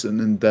horizon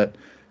and that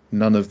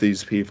none of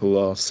these people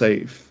are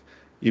safe,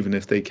 even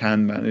if they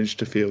can manage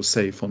to feel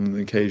safe on an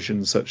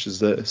occasion such as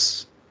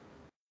this.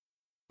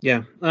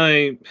 Yeah,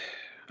 I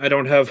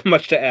don't have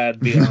much to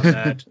add beyond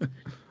that.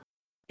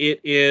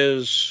 It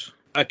is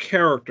a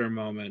character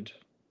moment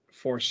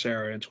for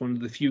Sarah. It's one of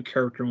the few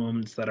character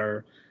moments that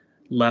are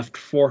left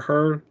for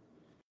her.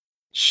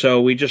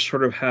 So we just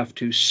sort of have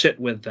to sit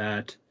with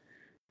that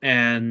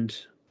and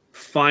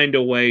find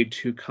a way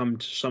to come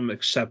to some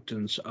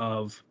acceptance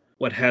of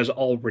what has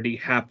already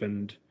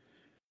happened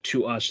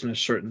to us in a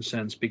certain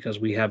sense, because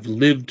we have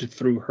lived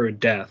through her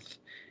death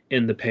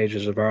in the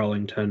pages of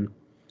Arlington.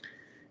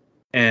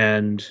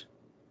 And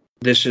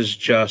this is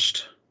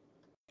just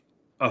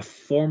a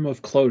form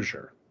of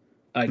closure,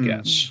 I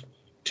guess,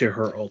 to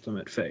her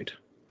ultimate fate.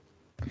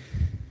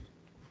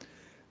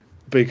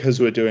 Because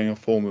we're doing a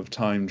form of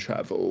time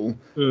travel,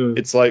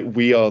 it's like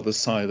we are the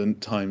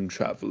silent time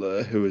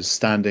traveler who is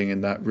standing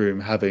in that room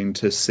having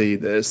to see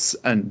this,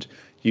 and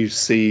you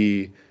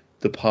see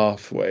the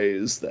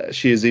pathways there.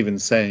 She is even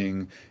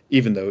saying,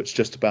 even though it's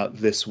just about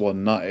this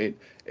one night,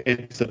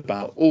 it's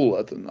about all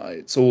other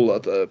nights, all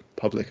other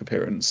public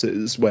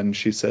appearances, when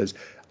she says,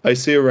 I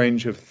see a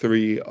range of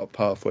 3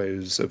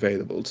 pathways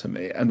available to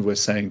me. And we're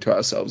saying to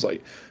ourselves,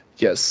 like,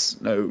 yes,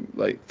 no,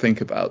 like,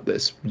 think about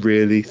this,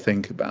 really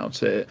think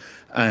about it.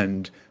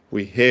 And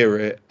we hear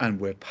it and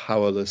we're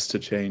powerless to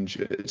change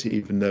it,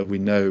 even though we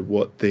know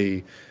what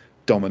the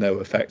domino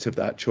effect of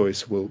that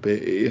choice will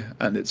be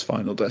and its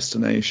final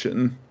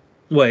destination.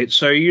 Wait,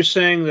 so are you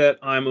saying that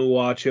I'm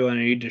Uatu and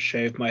I need to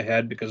shave my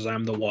head because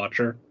I'm the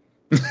Watcher?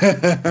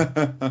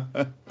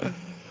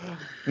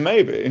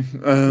 Maybe.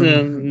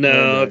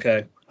 No,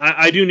 okay.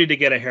 I do need to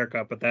get a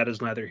haircut, but that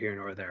is neither here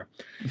nor there.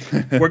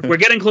 We're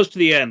getting close to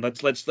the end.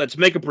 Let's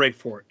make a break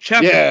for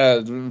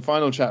it.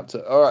 Final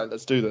chapter. All right,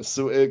 let's do this.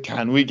 So,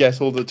 can we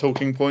get all the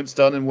talking points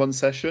done in one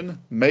session?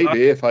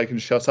 Maybe, if I can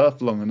shut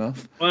up long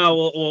enough.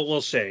 Well,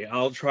 we'll see.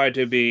 I'll try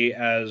to be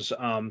as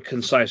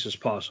concise as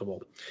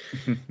possible.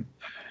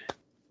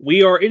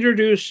 We are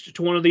introduced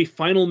to one of the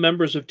final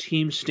members of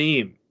Team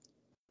Steam,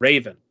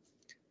 Raven.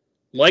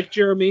 Like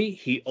Jeremy,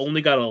 he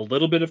only got a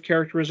little bit of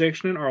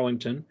characterization in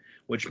Arlington,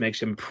 which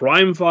makes him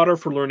prime fodder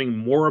for learning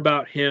more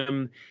about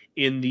him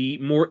in the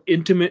more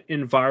intimate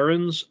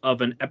environs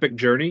of an epic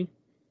journey.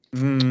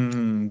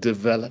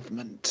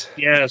 Development.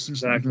 Yes,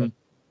 exactly.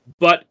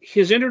 But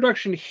his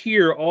introduction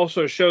here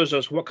also shows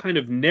us what kind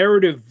of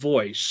narrative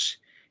voice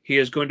he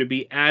is going to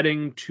be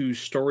adding to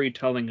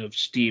storytelling of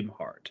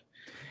Steamheart.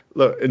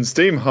 Look, in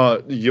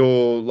Steamheart,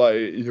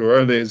 you're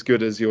only as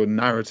good as your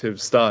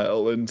narrative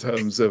style in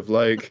terms of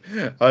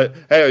hey,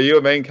 are you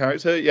a main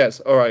character? Yes.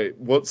 All right.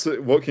 What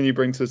can you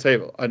bring to the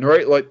table? I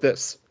narrate like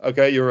this.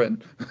 Okay, you're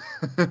in.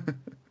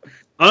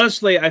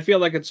 Honestly, I feel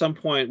like at some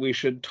point we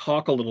should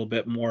talk a little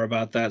bit more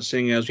about that,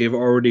 seeing as we have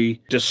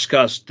already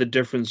discussed the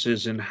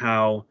differences in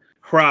how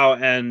Hrao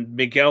and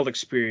Miguel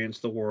experience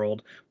the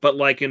world. But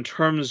like in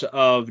terms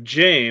of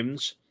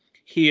James,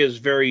 he is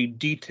very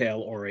detail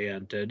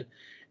oriented,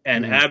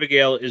 and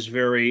Abigail is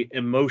very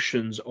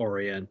emotions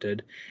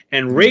oriented,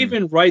 and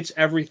Raven writes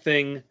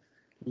everything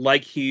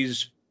like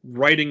he's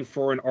writing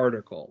for an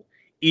article,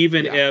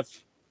 even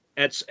if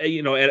at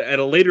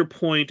a later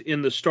point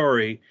in the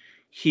story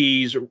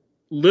he's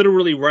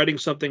literally writing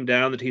something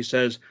down that he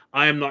says,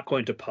 I am not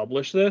going to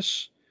publish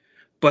this,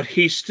 but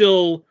he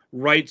still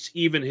writes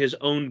even his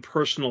own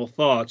personal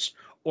thoughts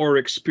or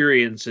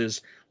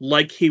experiences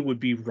like he would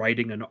be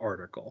writing an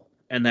article.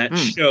 And that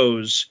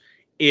shows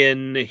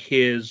in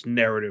his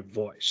narrative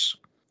voice.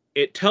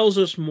 It tells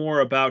us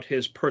more about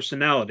his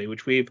personality,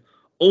 which we've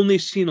only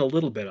seen a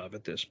little bit of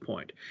at this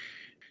point.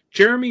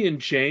 Jeremy and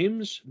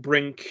James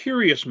bring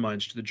curious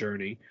minds to the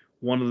journey,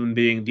 one of them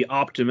being the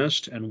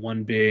optimist and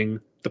one being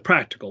the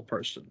practical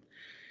person.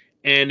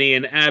 Annie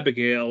and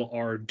Abigail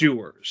are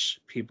doers,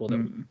 people that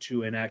want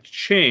to enact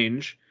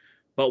change,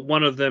 but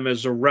one of them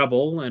is a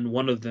rebel and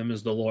one of them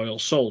is the loyal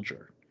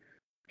soldier.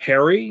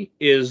 Harry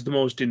is the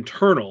most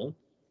internal,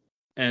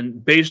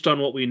 and based on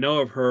what we know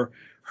of her,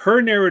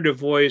 her narrative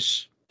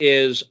voice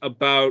is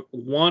about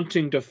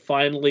wanting to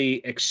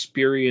finally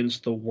experience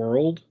the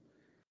world.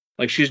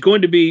 Like, she's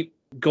going to be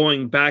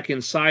going back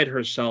inside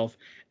herself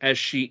as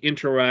she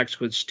interacts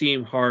with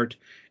Steamheart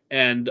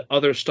and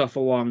other stuff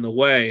along the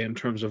way, in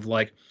terms of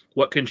like,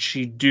 what can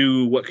she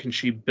do, what can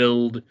she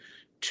build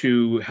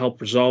to help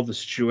resolve the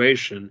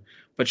situation.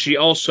 But she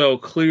also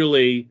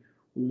clearly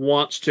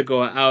wants to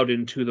go out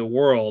into the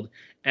world,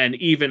 and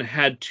even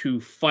had to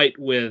fight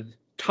with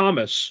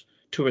Thomas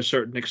to a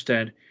certain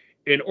extent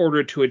in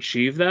order to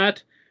achieve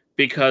that,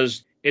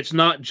 because it's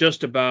not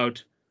just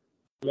about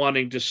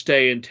wanting to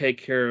stay and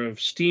take care of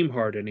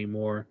Steamheart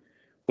anymore,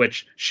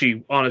 which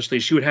she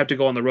would have to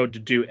go on the road to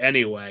do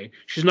anyway.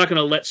 She's not going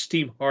to let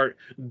Steamheart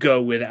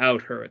go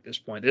without her at this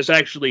point. This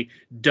actually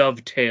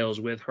dovetails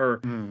with her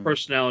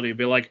personality to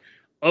be like,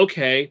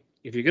 okay,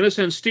 if you're going to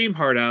send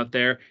Steamheart out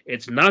there,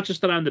 it's not just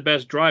that I'm the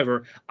best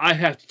driver. I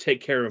have to take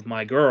care of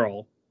my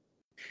girl.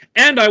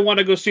 And I want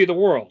to go see the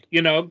world.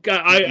 You know,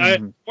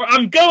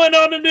 I'm going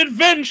on an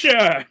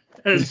adventure,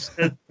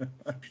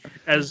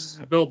 as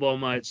Bilbo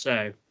might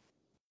say.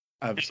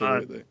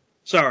 Absolutely.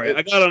 Sorry,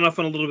 I got off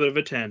on a little bit of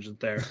a tangent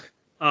there.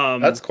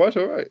 That's quite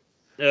all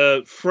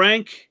right.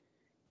 Frank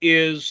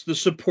is the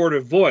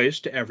supportive voice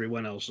to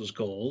everyone else's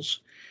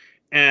goals.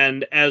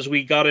 And as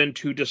we got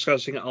into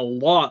discussing a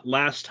lot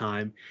last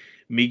time,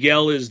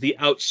 Miguel is the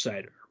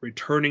outsider,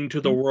 returning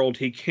to the world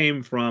he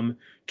came from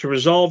to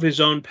resolve his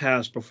own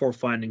past before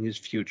finding his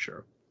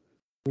future.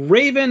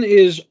 Raven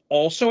is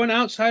also an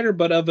outsider,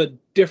 but of a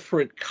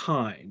different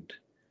kind.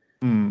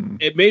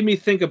 It made me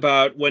think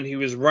about when he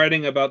was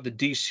writing about the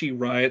DC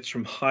riots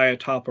from high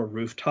atop a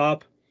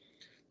rooftop,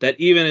 that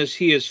even as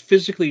he is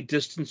physically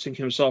distancing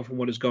himself from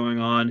what is going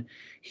on,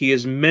 he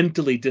is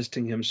mentally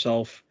distancing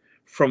himself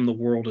from the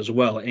world as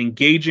well,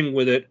 engaging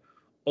with it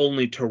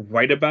only to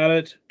write about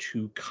it,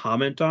 to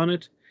comment on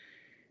it.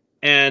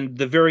 And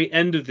the very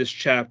end of this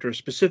chapter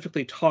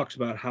specifically talks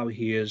about how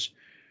he is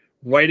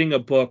writing a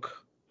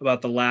book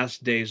about the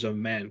last days of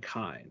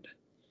mankind.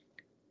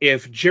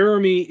 If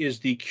Jeremy is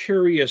the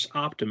curious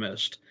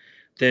optimist,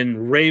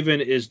 then Raven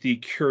is the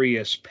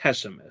curious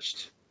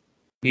pessimist.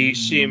 He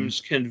seems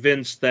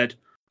convinced that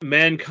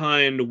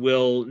mankind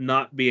will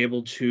not be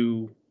able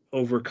to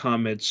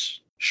overcome its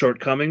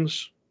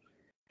shortcomings,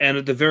 and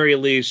at the very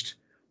least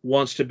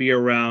wants to be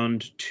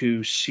around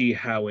to see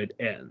how it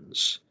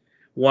ends,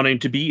 wanting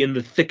to be in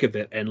the thick of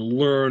it and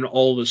learn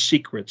all the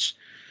secrets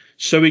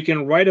so he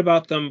can write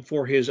about them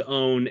for his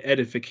own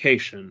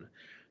edification,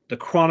 the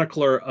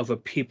chronicler of a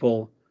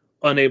people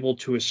unable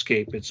to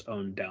escape its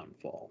own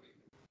downfall.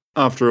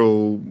 After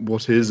all,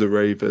 what is a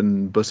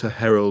raven but a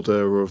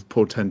heralder of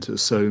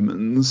portentous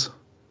omens?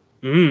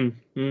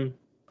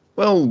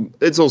 Well,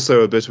 it's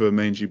also a bit of a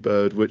mangy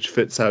bird, which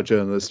fits our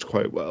journalist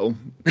quite well.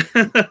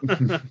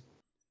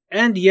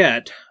 And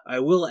yet, I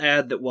will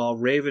add that while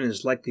Raven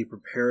is likely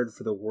prepared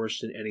for the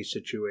worst in any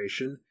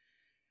situation,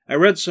 I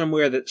read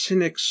somewhere that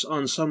cynics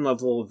on some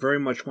level very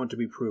much want to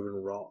be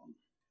proven wrong.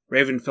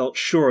 Raven felt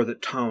sure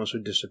that Thomas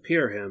would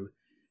disappear him,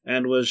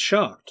 and was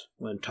shocked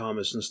when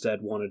Thomas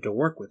instead wanted to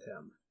work with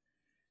him.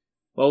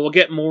 While we'll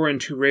get more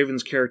into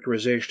Raven's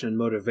characterization and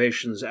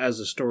motivations as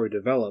the story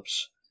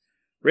develops,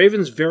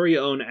 Raven's very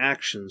own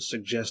actions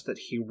suggest that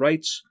he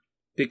writes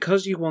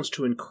because he wants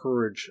to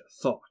encourage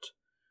thought,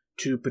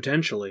 to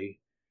potentially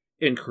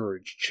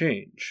encourage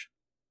change.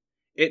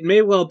 It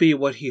may well be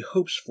what he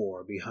hopes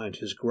for behind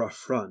his gruff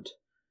front,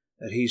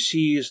 that he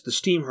sees the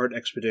Steamheart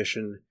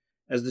expedition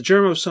as the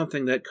germ of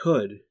something that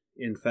could,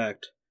 in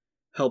fact,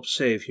 help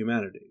save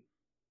humanity.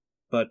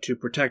 but to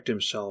protect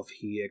himself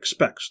he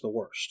expects the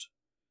worst,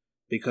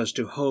 because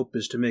to hope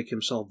is to make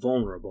himself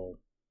vulnerable,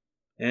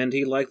 and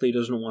he likely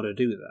doesn't want to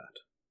do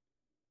that.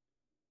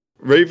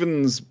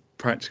 Raven's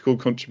practical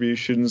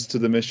contributions to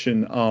the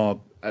mission are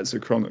as a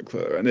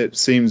chronicler, and it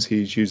seems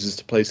he chooses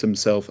to place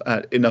himself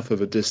at enough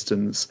of a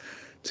distance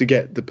to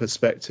get the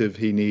perspective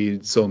he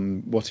needs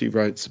on what he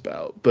writes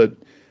about, but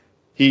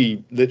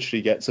he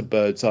literally gets a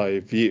bird's eye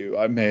view.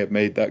 I may have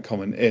made that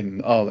comment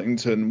in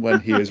Arlington when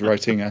he is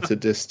writing at a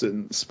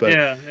distance, but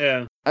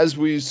yeah. As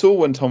we saw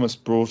when Thomas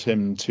brought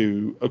him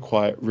to a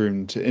quiet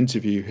room to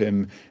interview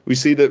him, we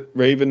see that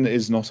Raven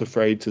is not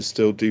afraid to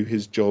still do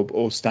his job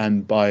or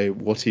stand by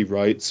what he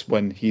writes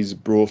when he's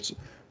brought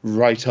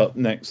right up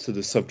next to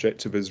the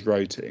subject of his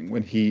writing,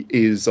 when he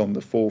is on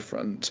the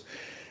forefront.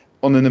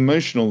 On an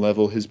emotional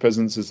level, his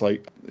presence is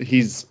like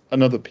he's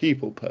another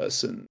people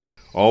person.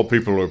 All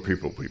people are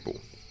people.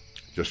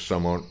 Just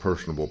some aren't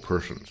personable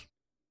persons.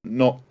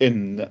 Not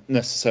in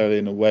necessarily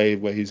in a way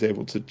where he's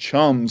able to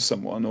charm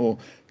someone or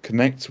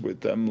connect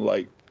with them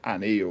like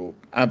Annie or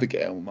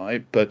Abigail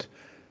might, but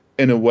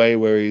in a way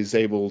where he's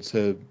able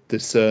to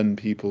discern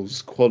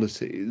people's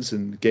qualities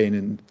and gain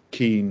a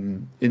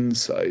keen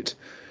insight.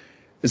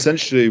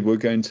 Essentially, we're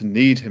going to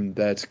need him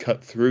there to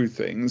cut through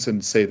things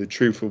and say the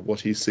truth of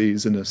what he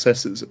sees and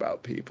assesses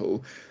about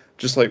people.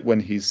 Just like when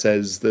he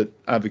says that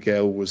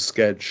Abigail was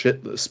scared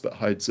shitless but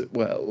hides it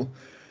well.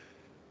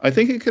 I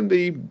think it can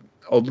be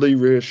oddly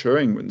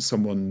reassuring when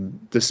someone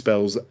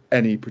dispels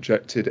any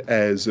projected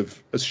airs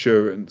of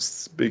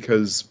assurance,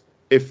 because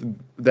if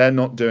they're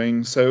not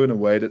doing so in a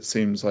way that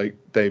seems like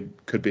they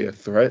could be a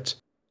threat.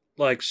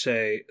 Like,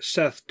 say,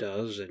 Seth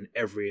does in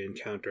every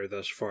encounter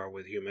thus far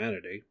with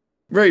humanity.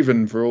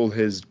 Raven, for all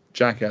his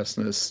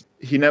jackassness,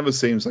 he never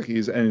seems like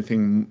he's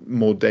anything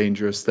more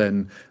dangerous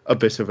than a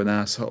bit of an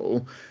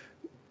asshole.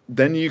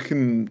 Then you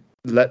can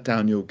let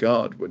down your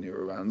guard when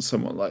you're around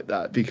someone like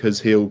that, because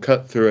he'll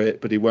cut through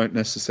it, but he won't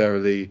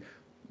necessarily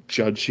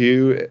judge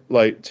you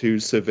like too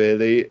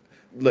severely.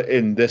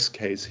 In this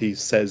case, he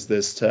says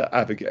this to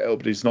Abigail,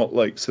 but he's not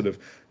like sort of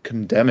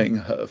condemning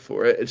her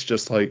for it. It's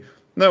just like,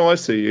 no, I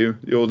see you,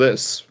 you're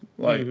this.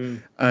 Like,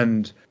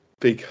 and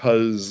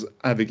because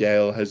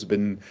Abigail has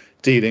been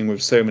dealing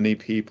with so many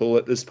people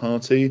at this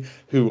party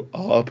who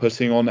are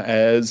putting on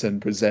airs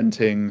and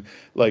presenting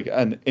like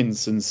an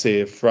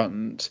insincere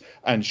front,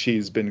 and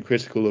she's been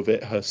critical of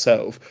it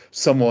herself,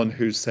 someone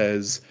who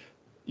says,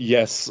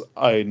 yes,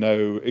 I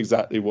know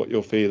exactly what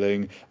you're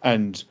feeling,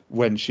 and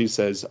when she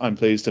says, I'm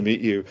pleased to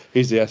meet you,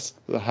 he's, yes,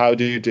 how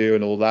do you do,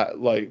 and all that,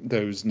 like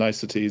those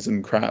niceties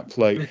and crap,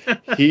 like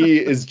he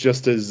is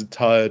just as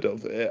tired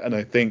of it. And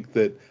I think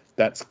that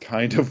that's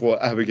kind of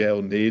what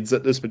Abigail needs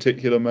at this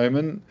particular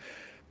moment.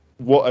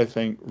 What I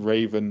think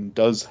Raven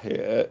does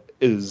here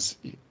is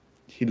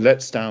he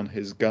lets down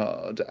his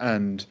guard,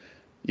 and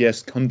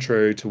yes,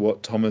 contrary to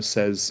what Thomas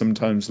says,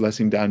 sometimes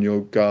letting down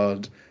your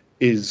guard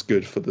is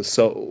good for the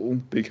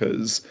soul,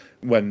 because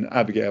when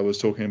Abigail was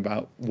talking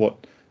about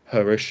what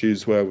her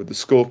issues were with the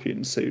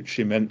scorpion suit,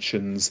 she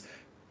mentions,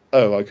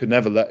 oh, I could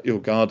never let your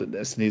guard in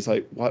this. And he's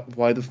like,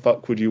 why the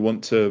fuck would you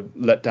want to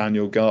let down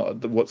your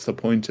guard? What's the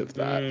point of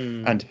that?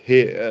 And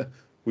here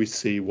we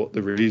see what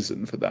the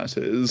reason for that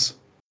is.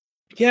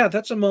 Yeah,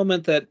 that's a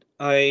moment that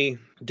I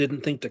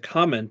didn't think to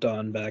comment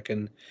on back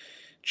in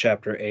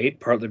Chapter 8,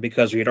 partly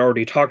because we had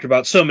already talked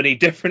about so many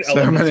different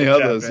elements. So many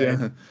of others,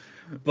 Chapter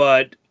 8.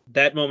 But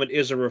that moment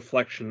is a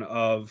reflection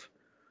of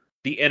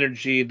the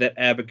energy that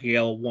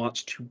Abigail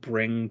wants to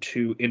bring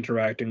to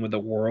interacting with the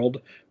world,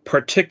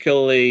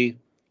 particularly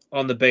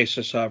on the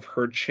basis of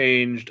her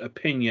changed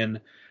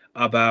opinion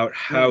about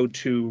how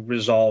to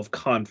resolve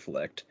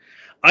conflict.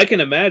 I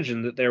can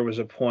imagine that there was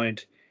a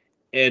point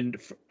in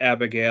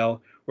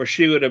Abigail where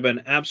she would have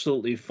been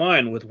absolutely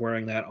fine with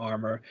wearing that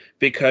armor,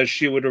 because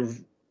she would have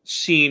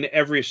seen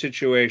every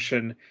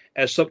situation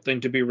as something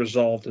to be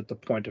resolved at the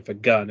point of a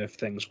gun if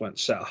things went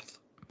south.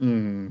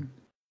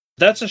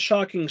 That's a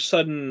shocking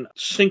sudden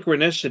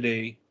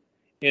synchronicity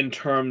in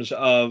terms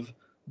of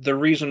the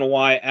reason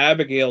why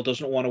Abigail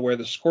doesn't want to wear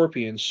the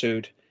scorpion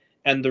suit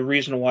and the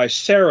reason why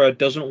Sarah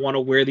doesn't want to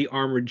wear the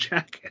armored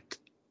jacket.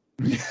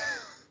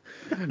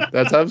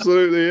 That's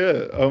absolutely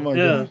it. Oh my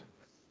God.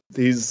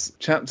 These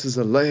chapters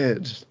are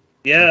layered.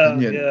 Yeah.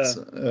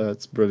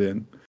 It's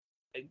brilliant.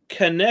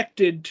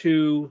 Connected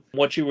to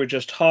what you were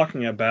just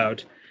talking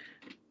about,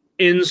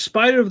 in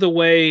spite of the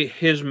way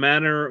his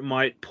manner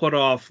might put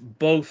off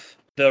both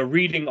the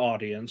reading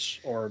audience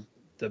or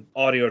the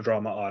audio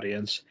drama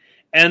audience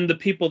and the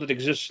people that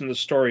exist in the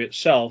story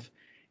itself,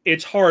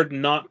 it's hard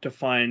not to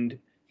find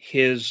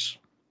his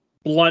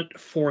blunt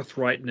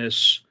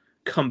forthrightness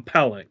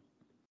compelling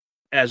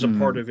as a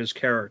part of his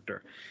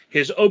character.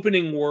 His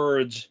opening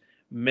words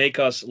make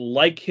us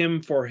like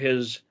him for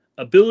his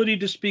ability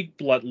to speak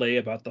bluntly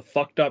about the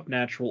fucked up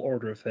natural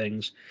order of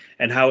things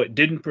and how it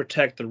didn't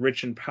protect the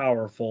rich and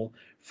powerful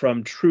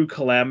from true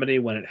calamity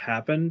when it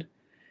happened.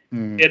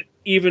 It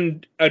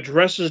even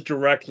addresses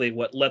directly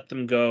what let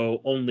them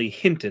go only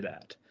hinted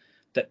at,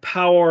 that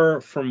power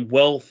from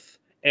wealth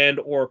and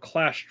or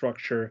class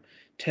structure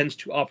tends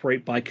to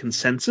operate by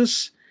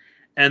consensus,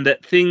 and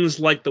that things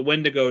like the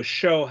Wendigo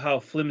show how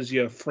flimsy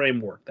a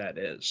framework that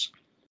is.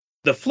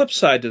 The flip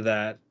side to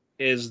that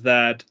is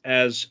that,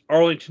 as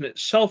Arlington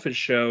itself has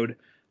showed,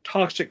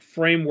 toxic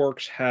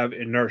frameworks have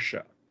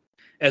inertia.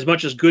 As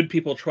much as good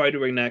people try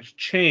to enact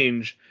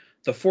change,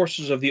 the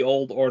forces of the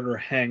old order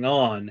hang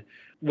on,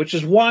 which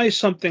is why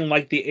something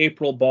like the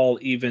April Ball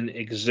even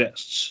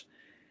exists.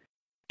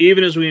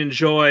 Even as we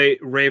enjoy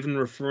Raven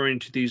referring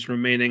to these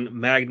remaining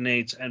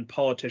magnates and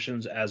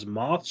politicians as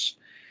moths,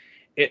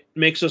 it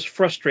makes us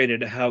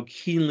frustrated how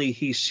keenly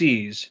he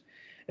sees,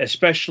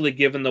 especially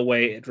given the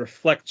way it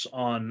reflects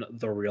on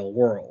the real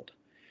world.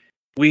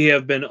 We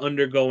have been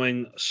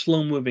undergoing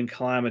slow-moving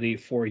calamity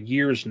for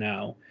years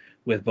now,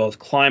 with both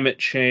climate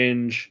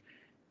change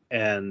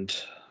and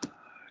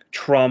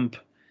Trump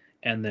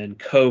and then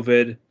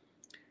COVID,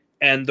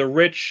 and the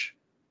rich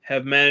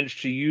have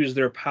managed to use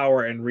their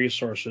power and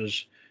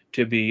resources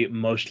to be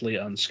mostly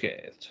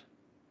unscathed.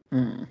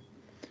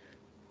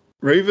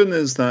 Raven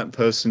is that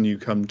person you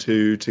come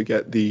to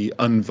get the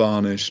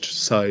unvarnished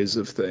size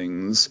of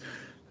things.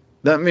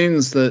 That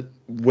means that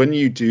when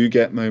you do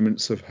get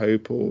moments of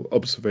hope or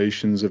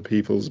observations of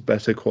people's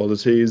better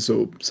qualities,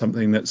 or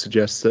something that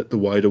suggests that the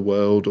wider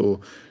world or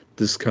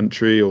this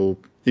country, or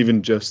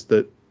even just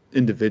that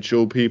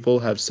individual people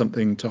have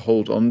something to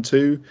hold on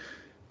to,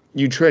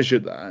 you treasure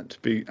that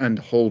and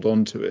hold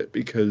on to it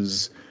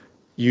because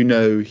you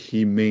know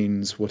he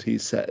means what he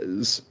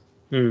says.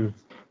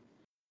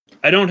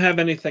 I don't have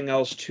anything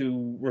else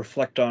to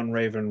reflect on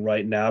Raven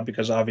right now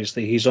because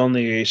obviously he's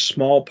only a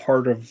small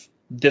part of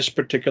this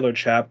particular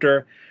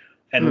chapter,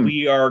 and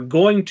we are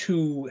going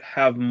to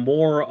have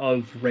more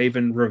of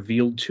Raven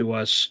revealed to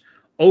us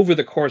over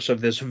the course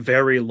of this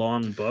very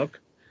long book.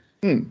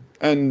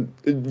 And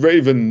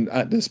Raven,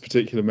 at this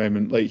particular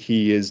moment, like,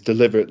 he is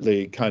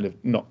deliberately kind of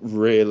not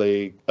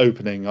really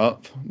opening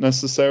up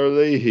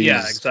necessarily.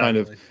 He's kind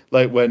of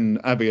like when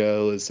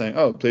Abigail is saying,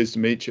 "Oh, pleased to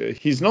meet you."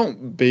 He's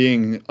not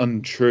being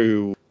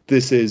untrue.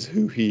 This is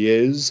who he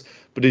is,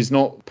 but he's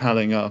not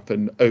palling up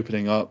and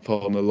opening up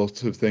on a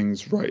lot of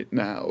things right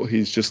now.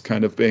 He's just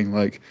kind of being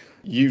like,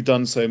 "You've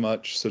done so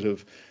much sort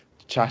of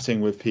chatting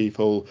with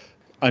people.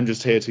 I'm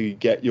just here to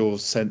get your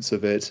sense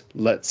of it.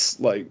 Let's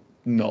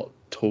not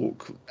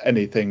talk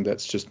anything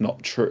that's just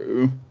not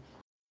true."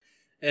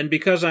 And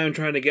because I'm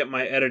trying to get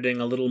my editing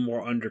a little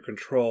more under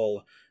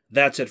control,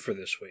 that's it for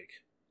this week.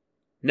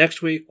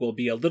 Next week will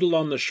be a little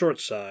on the short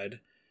side,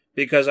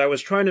 because I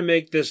was trying to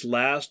make this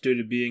last due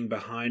to being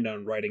behind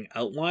on writing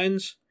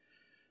outlines,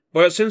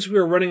 but since we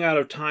were running out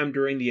of time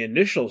during the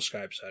initial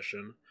Skype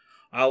session,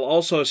 I'll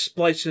also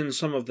splice in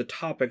some of the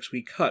topics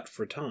we cut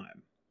for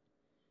time.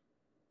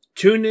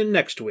 Tune in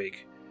next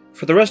week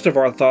for the rest of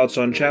our thoughts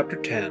on Chapter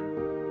 10,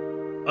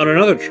 on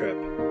another trip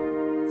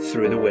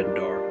through the Wind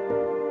Door.